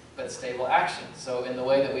 right, but stable action? So in the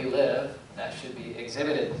way that we live, that should be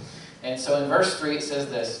exhibited. And so in verse 3 it says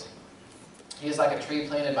this: He is like a tree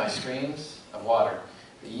planted by streams of water.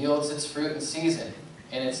 It yields its fruit in season,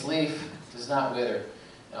 and its leaf does not wither.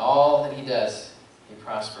 And all that he does, he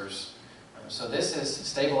prospers. So this is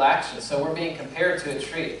stable action. So we're being compared to a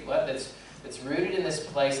tree. That's rooted in this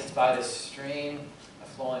place. It's by this stream of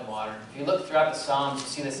flowing water. If you look throughout the Psalms, you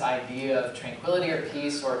see this idea of tranquility or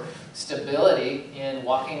peace or stability in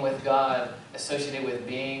walking with God associated with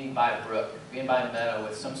being by a brook, being by a meadow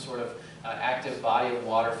with some sort of active body of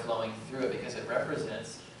water flowing through it, because it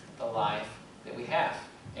represents the life that we have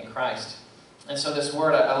in Christ. And so this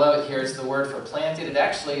word, I love it here, it's the word for planted. It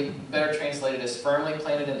actually, better translated as firmly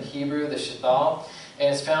planted in the Hebrew, the shethal.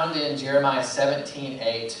 And it's found in Jeremiah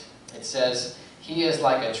 17:8. It says, He is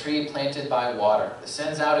like a tree planted by water, that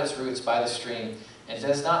sends out its roots by the stream, and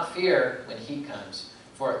does not fear when heat comes,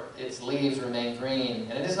 for its leaves remain green.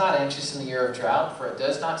 And it is not anxious in the year of drought, for it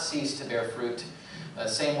does not cease to bear fruit.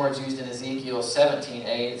 Same words used in Ezekiel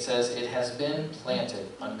 17:8. It says, It has been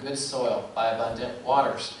planted on good soil by abundant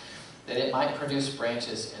waters, that it might produce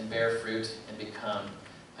branches and bear fruit and become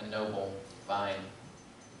a noble vine.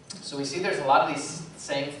 So we see there's a lot of these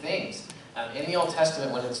same things in the Old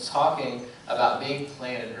Testament when it's talking about being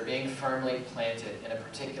planted or being firmly planted in a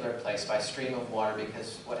particular place by a stream of water,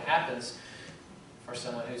 because what happens for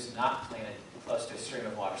someone who's not planted close to a stream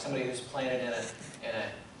of water, somebody who's planted in a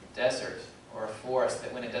desert or a forest,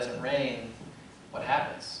 that when it doesn't rain, what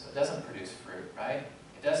happens? It doesn't produce fruit, right?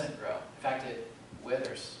 It doesn't grow. In fact, it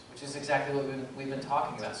withers, which is exactly what we've been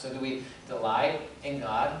talking about. So do we delight in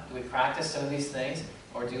God? Do we practice some of these things?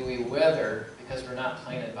 Or do we wither because we're not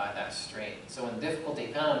planted by that stream? So when difficulty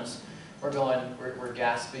comes, we're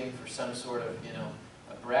gasping for some sort of,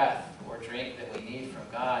 a breath or drink that we need from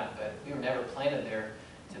God, but we were never planted there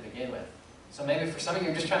to begin with. So maybe for some of you,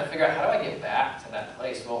 you're just trying to figure out, how do I get back to that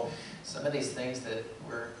place? Well, some of these things that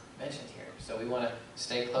were mentioned here. So we want to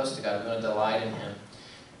stay close to God. We want to delight in Him.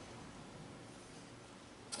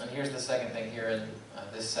 And here's the second thing here in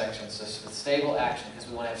this section. So stable action, because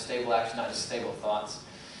we want to have stable action, not just stable thoughts.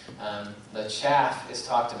 The chaff is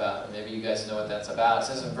talked about, and maybe you guys know what that's about. It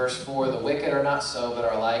says in verse 4, the wicked are not so, but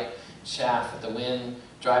are like chaff that the wind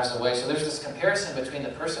drives away. So there's this comparison between the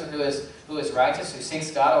person who is righteous, who seeks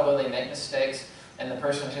God although they make mistakes, and the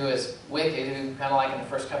person who is wicked, who, kind of like in the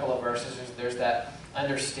first couple of verses, there's that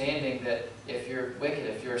understanding that if you're wicked,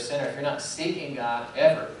 if you're a sinner, if you're not seeking God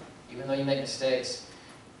ever, even though you make mistakes,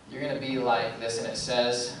 you're going to be like this. And it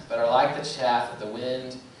says, but are like the chaff that the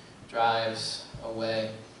wind drives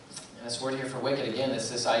away. And this word here for wicked, again, is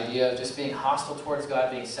this idea of just being hostile towards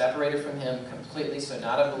God, being separated from Him completely, so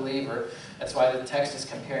not a believer. That's why the text is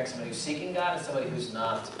comparing somebody who's seeking God and somebody who's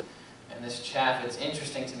not. And this chaff, it's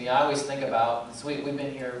interesting to me. I always think about, so we've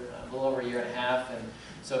been here a little over a year and a half, and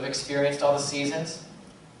so I've experienced all the seasons,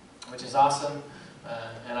 which is awesome.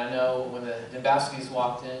 And I know when the Dembowskis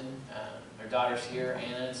walked in, their daughter's here,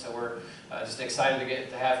 Anna, and so we're just excited to get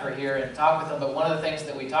to have her here and talk with them. But one of the things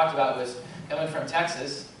that we talked about was coming from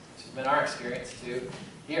Texas, which has been our experience, to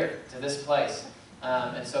here, to this place.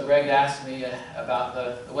 And so Greg asked me about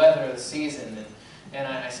the weather, the season, and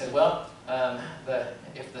I said, well,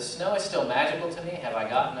 if the snow is still magical to me, have I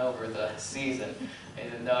gotten over the season? And he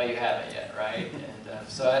said, no, you haven't yet, right? And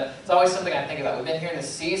so it's always something I think about. We've been here in the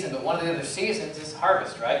season, but one of the other seasons is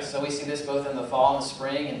harvest, right? So we see this both in the fall and the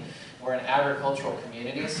spring, and we're an agricultural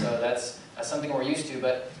community, so that's something we're used to.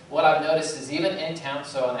 But what I've noticed is even in town,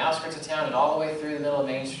 so on the outskirts of town and all the way through the middle of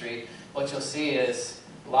Main Street, what you'll see is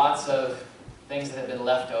lots of things that have been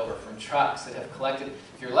left over from trucks that have collected.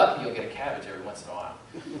 If you're lucky, you'll get a cabbage every once in a while.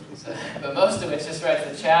 So, but most of it's just, right,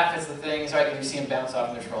 the chaff is the things, right, you see them bounce off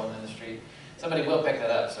and they're rolling down the street. Somebody will pick that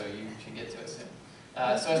up, so you should get to it soon.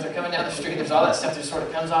 So as they're coming down the street, there's all that stuff that sort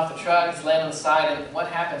of comes off the truck, it's laying on the side, and what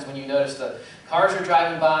happens when you notice the cars are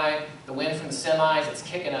driving by, the wind from the semis, it's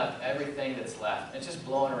kicking up everything that's left. It's just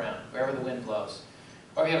blowing around wherever the wind blows.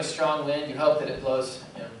 Or if you have a strong wind, you hope that it blows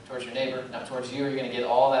towards your neighbor, not towards you, or you're going to get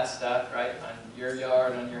all that stuff, right, on your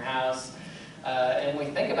yard, on your house. And we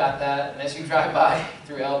think about that, and as you drive by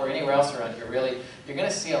through Elba or anywhere else around here, really, you're going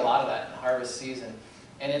to see a lot of that in harvest season.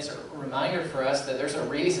 And it's a reminder for us that there's a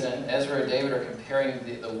reason Ezra and David are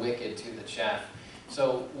comparing the wicked to the chaff.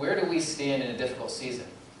 So where do we stand in a difficult season?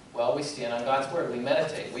 Well, we stand on God's word. We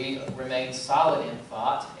meditate. We remain solid in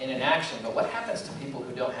thought and in action. But what happens to people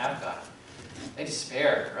who don't have God? They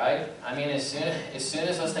despair, right? I mean, as soon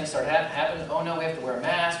as those things start happening, oh no, we have to wear a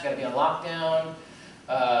mask, we've got to be on lockdown,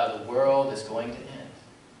 the world is going to end.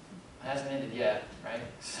 It hasn't ended yet, right?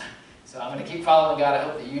 So I'm going to keep following God. I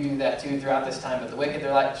hope that you do that too throughout this time. But the wicked,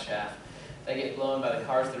 they're like the chaff. They get blown by the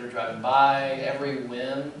cars that are driving by, every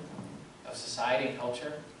whim of society and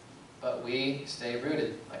culture. But we stay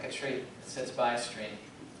rooted like a tree that sits by a stream,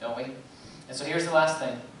 don't we? And so here's the last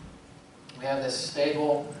thing. We have this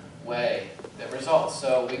stable way that results.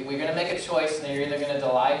 So we're going to make a choice, and you're either going to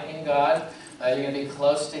delight in God, you're going to be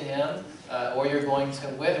close to Him, or you're going to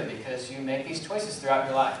wither because you make these choices throughout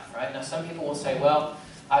your life, right? Now some people will say, well,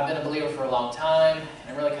 I've been a believer for a long time, and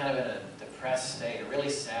I'm really kind of in a depressed state, or really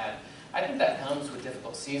sad. I think that comes with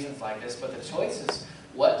difficult seasons like this, but the choice is,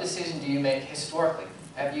 what decision do you make historically?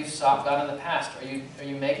 Have you sought God in the past? Are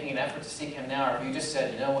you making an effort to seek Him now, or have you just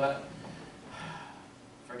said, you know what,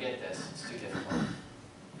 forget this, it's too difficult?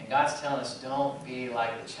 And God's telling us, don't be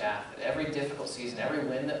like the chaff. That every difficult season, every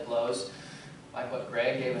wind that blows, like what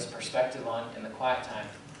Greg gave us perspective on in the quiet time,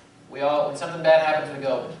 when something bad happens, we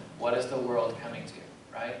go, what is the world coming to?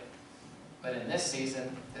 Right? But in this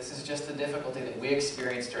season, this is just the difficulty that we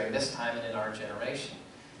experience during this time and in our generation.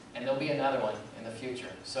 And there'll be another one in the future.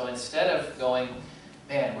 So instead of going,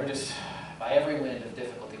 man, we're just, by every wind of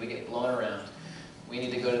difficulty, we get blown around, we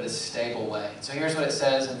need to go to this stable way. So here's what it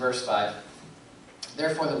says in verse 5.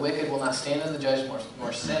 Therefore the wicked will not stand in the judgment,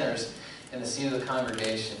 nor sinners in the seat of the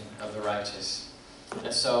congregation of the righteous.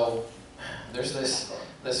 And so there's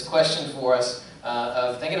this question for us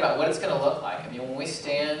of thinking about what it's going to look like. I mean, when we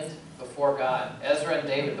stand before God, Ezra and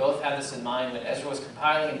David both had this in mind when Ezra was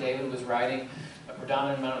compiling and David was writing a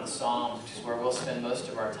predominant amount of the Psalms, which is where we'll spend most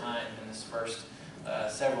of our time in this first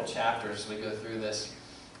several chapters as we go through this.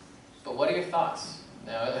 But what are your thoughts?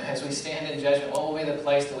 Now, as we stand in judgment, what will be the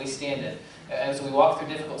place that we stand in? As we walk through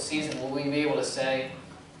difficult season, will we be able to say,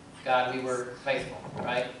 God, we were faithful,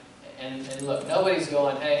 right? And look, nobody's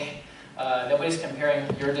going, hey, nobody's comparing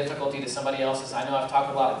your difficulty to somebody else's. I know I've talked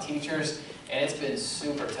to a lot of teachers, and it's been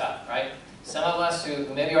super tough, right? Some of us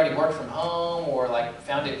who maybe already worked from home or like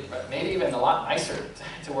found it maybe even a lot nicer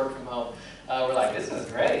to work from home, we're like, this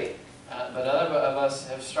is great. But other of us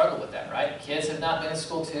have struggled with that, right? Kids have not been in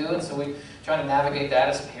school too, and so we're trying to navigate that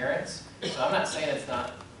as parents. So I'm not saying it's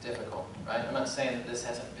not difficult, right? I'm not saying that this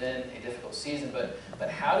hasn't been a difficult season, but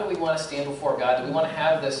how do we want to stand before God? Do we want to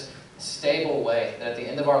have this stable way that at the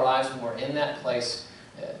end of our lives when we're in that place,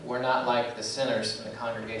 we're not like the sinners in the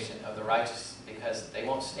congregation of the righteous because they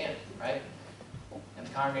won't stand, right? And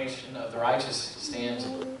the congregation of the righteous stands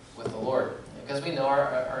with the Lord. Because we know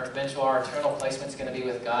our eternal placement is going to be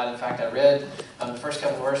with God. In fact, I read the first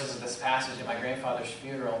couple of verses of this passage at my grandfather's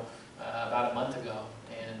funeral about a month ago.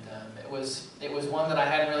 And it was one that I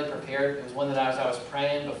hadn't really prepared. It was one that as I was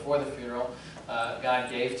praying before the funeral, God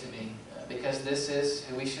gave to me. Because this is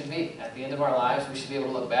who we should be. At the end of our lives, we should be able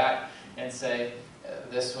to look back and say,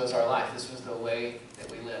 this was our life. This was the way that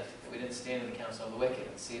we lived. That we didn't stand in the counsel of the wicked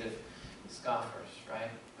and seat of scoffers, right?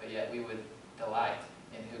 But yet we would delight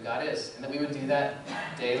in who God is. And that we would do that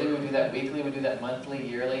daily, we would do that weekly, we would do that monthly,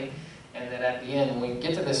 yearly. And that at the end, when we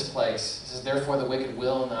get to this place, it says, therefore the wicked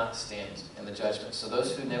will not stand in the judgment. So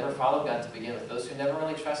those who never followed God to begin with, those who never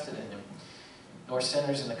really trusted in Him, nor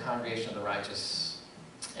sinners in the congregation of the righteous.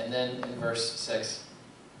 And then in verse 6,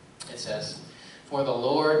 it says, for the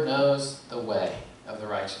Lord knows the way of the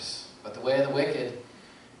righteous, but the way of the wicked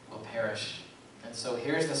will perish. And so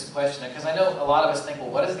here's this question, because I know a lot of us think, well,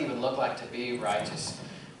 what does it even look like to be righteous?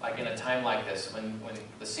 Like in a time like this, when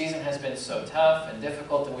the season has been so tough and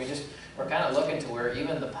difficult, and we're kind of looking to where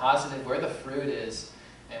even the positive, where the fruit is,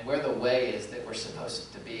 and where the way is that we're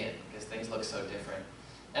supposed to be in, because things look so different.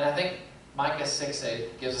 And I think Micah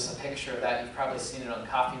 6:8 gives us a picture of that. You've probably seen it on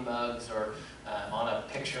coffee mugs or on a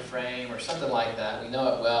picture frame or something like that. We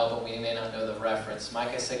know it well, but we may not know the reference.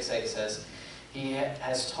 Micah 6:8 says, He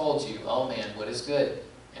has told you, O man, what is good.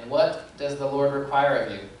 And what does the Lord require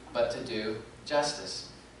of you but to do justice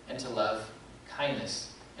and to love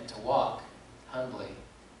kindness and to walk humbly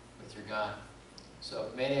with your God. So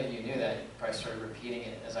many of you knew that. You probably started repeating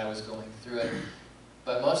it as I was going through it.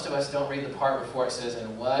 But most of us don't read the part before it says,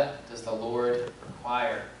 and what does the Lord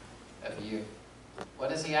require of you? What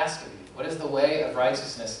does he ask of you? What is the way of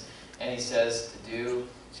righteousness? And he says to do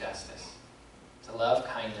justice, to love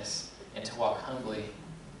kindness, and to walk humbly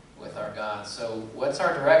with our God. So what's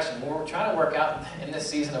our direction? We're trying to work out in this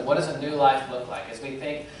season of what does a new life look like. As we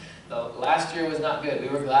think the last year was not good, we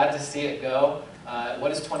were glad to see it go.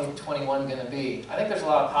 What is 2021 going to be? I think there's a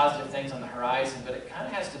lot of positive things on the horizon, but it kind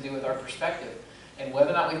of has to do with our perspective and whether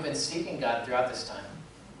or not we've been seeking God throughout this time.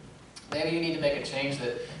 Maybe you need to make a change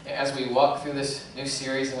that as we walk through this new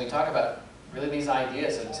series and we talk about really these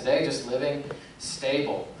ideas of today just living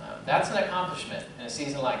stable. That's an accomplishment in a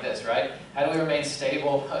season like this, right? How do we remain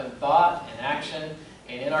stable in thought and action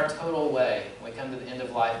and in our total way? When we come to the end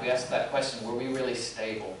of life, we ask that question, were we really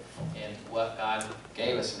stable in what God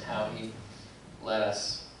gave us and how he led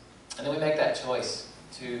us? And then we make that choice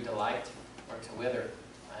to delight or to wither.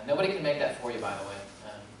 Nobody can make that for you, by the way.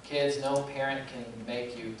 Kids, no parent can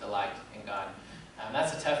make you delight in God.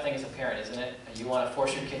 That's a tough thing as a parent, isn't it? You want to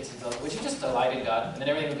force your kids to delight. Would you just delight in God, and then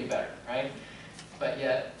everything would be better, right? But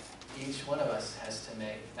yet, each one of us has to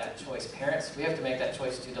make that choice. Parents, we have to make that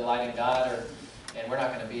choice to delight in God, and we're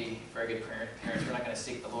not going to be very good parents. We're not going to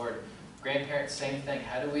seek the Lord. Grandparents, same thing.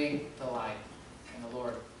 How do we delight in the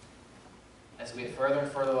Lord? As we get further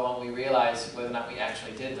and further along, we realize whether or not we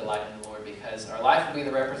actually did delight in the Lord, because our life will be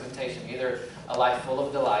the representation, either a life full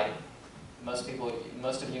of delight. Most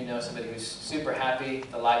of you know somebody who's super happy,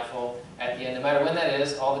 delightful at the end, no matter when that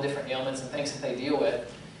is, all the different ailments and things that they deal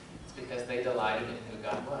with, it's because they delighted in who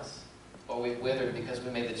God was. Or we've withered because we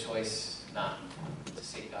made the choice not to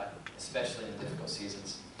seek God, especially in the difficult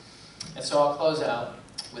seasons. And so I'll close out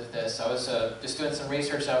with this. I was just doing some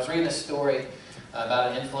research. I was reading a story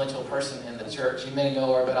about an influential person in the church. You may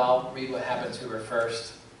know her, but I'll read what happened to her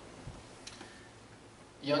first.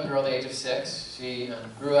 A young girl at the age of 6. She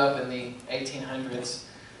grew up in the 1800s, if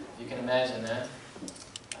you can imagine that.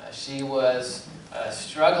 She was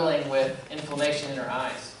struggling with inflammation in her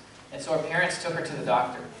eyes. And so her parents took her to the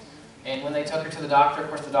doctor. And when they took her to the doctor, of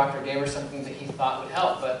course the doctor gave her something that he thought would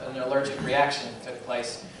help, but an allergic reaction took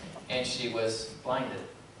place and she was blinded.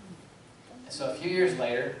 And so a few years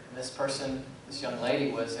later, this young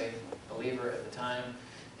lady was a believer at the time,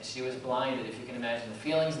 and she was blinded. If you can imagine the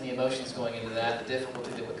feelings and the emotions going into that, the difficulty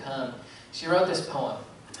that would come. She wrote this poem.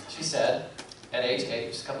 She said, at age 8,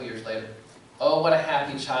 just a couple years later, "Oh, what a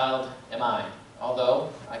happy child am I, although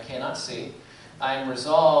I cannot see. I am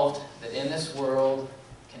resolved that in this world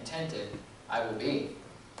contented I will be.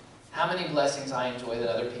 How many blessings I enjoy that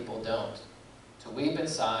other people don't. To weep and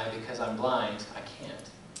sigh because I'm blind, I can't,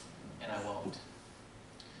 and I won't."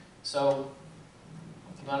 So,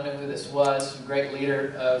 if you want to know who this was, a great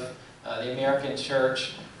leader of the American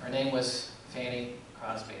church, her name was Fanny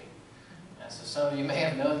Crosby. So some of you may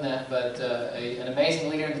have known that, but an amazing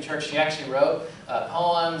leader in the church. She actually wrote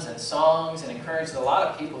poems and songs and encouraged a lot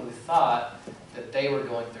of people who thought that they were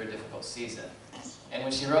going through a difficult season. And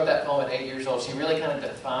when she wrote that poem at 8 years old, she really kind of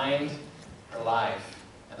defined her life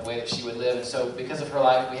and the way that she would live. And so because of her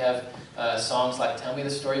life, we have songs like "Tell Me the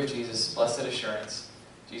Story of Jesus," "Blessed Assurance,"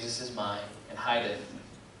 "Jesus is Mine," and "Hideth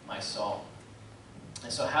My Soul."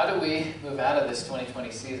 And so how do we move out of this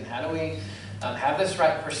 2020 season? How do we have this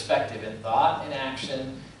right perspective in thought and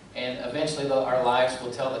action, and eventually our lives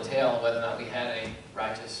will tell the tale on whether or not we had a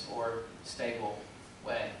righteous or stable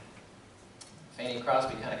way? Fanny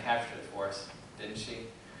Crosby kind of captured it for us, didn't she?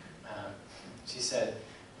 She said,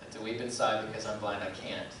 "To weep and sigh because I'm blind, I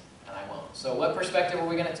can't, and I won't." So what perspective are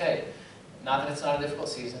we going to take? Not that it's not a difficult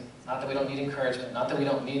season, not that we don't need encouragement, not that we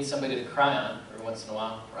don't need somebody to cry on every once in a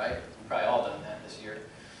while, right? We've probably all done that this year.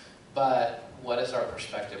 But what is our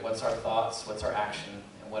perspective? What's our thoughts? What's our action?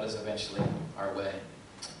 And what is eventually our way?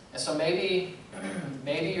 And so maybe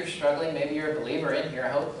you're struggling, maybe you're a believer in here, I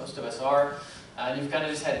hope most of us are, and you've kind of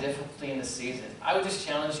just had difficulty in this season. I would just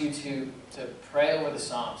challenge you to pray over the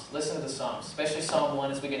Psalms, listen to the Psalms, especially Psalm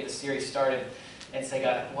 1 as we get the series started, and say,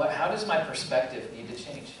 God, how does my perspective need to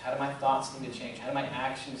change? How do my thoughts need to change? How do my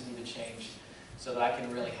actions need to change so that I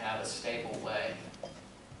can really have a stable way?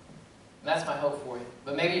 And that's my hope for you.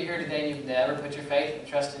 But maybe you're here today and you've never put your faith and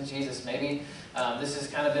trust in Jesus. Maybe this has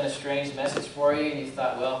kind of been a strange message for you, and you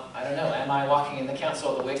thought, well, I don't know, am I walking in the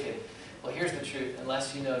counsel of the wicked? Well, here's the truth.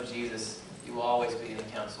 Unless you know Jesus, you will always be in the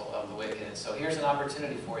counsel of the wicked. And so here's an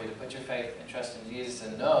opportunity for you to put your faith and trust in Jesus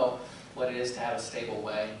and know what it is to have a stable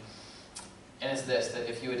way. And it's this, that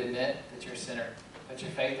if you would admit that you're a sinner, put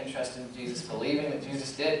your faith and trust in Jesus, believing that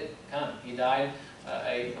Jesus did come. He died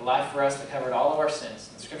a life for us that covered all of our sins.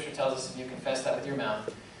 And the Scripture tells us if you confess that with your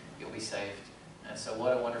mouth, you'll be saved. And so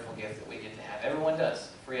what a wonderful gift that we get to have. Everyone does,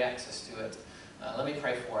 free access to it. Let me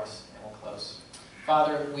pray for us, and we'll close.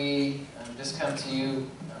 Father, we just come to you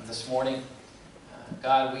this morning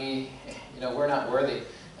God, we're not worthy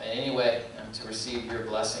in any way to receive your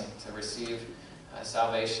blessing, to receive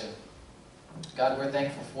salvation. God, we're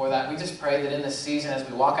thankful for that. We just pray that in this season, as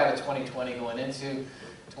we walk out of 2020, going into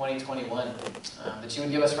 2021, that you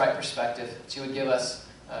would give us right perspective, that you would give us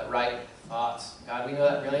right thoughts. God, we know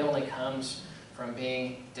that really only comes from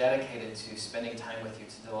being dedicated to spending time with you,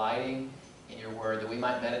 to delighting in your word, that we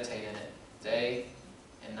might meditate in it day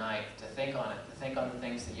and night, to think on it, to think on the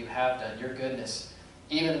things that you have done, your goodness,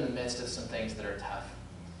 even in the midst of some things that are tough.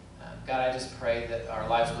 God, I just pray that our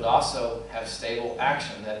lives would also have stable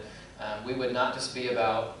action, that we would not just be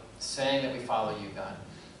about saying that we follow you, God,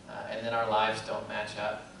 and then our lives don't match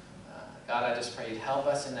up. God, I just pray you'd help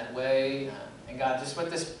us in that way. And God, just with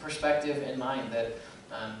this perspective in mind, that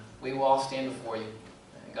we will all stand before you.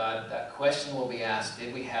 And God, that question will be asked,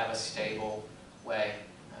 did we have a stable way?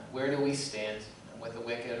 Where do we stand with the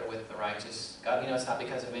wicked or with the righteous? God, we know it's not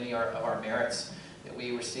because of any of our merits that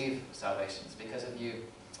we receive salvation. It's because of you.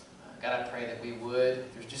 God, I pray that we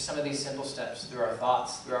would, through just some of these simple steps, through our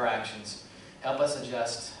thoughts, through our actions, help us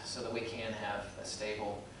adjust so that we can have a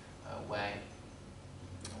stable way.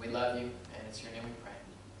 We love you, and it's your name we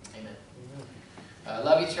pray. Amen.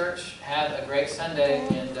 Love you, church. Have a great Sunday.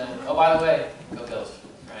 And, oh, by the way, go Bills.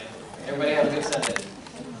 Right? Everybody have a good Sunday.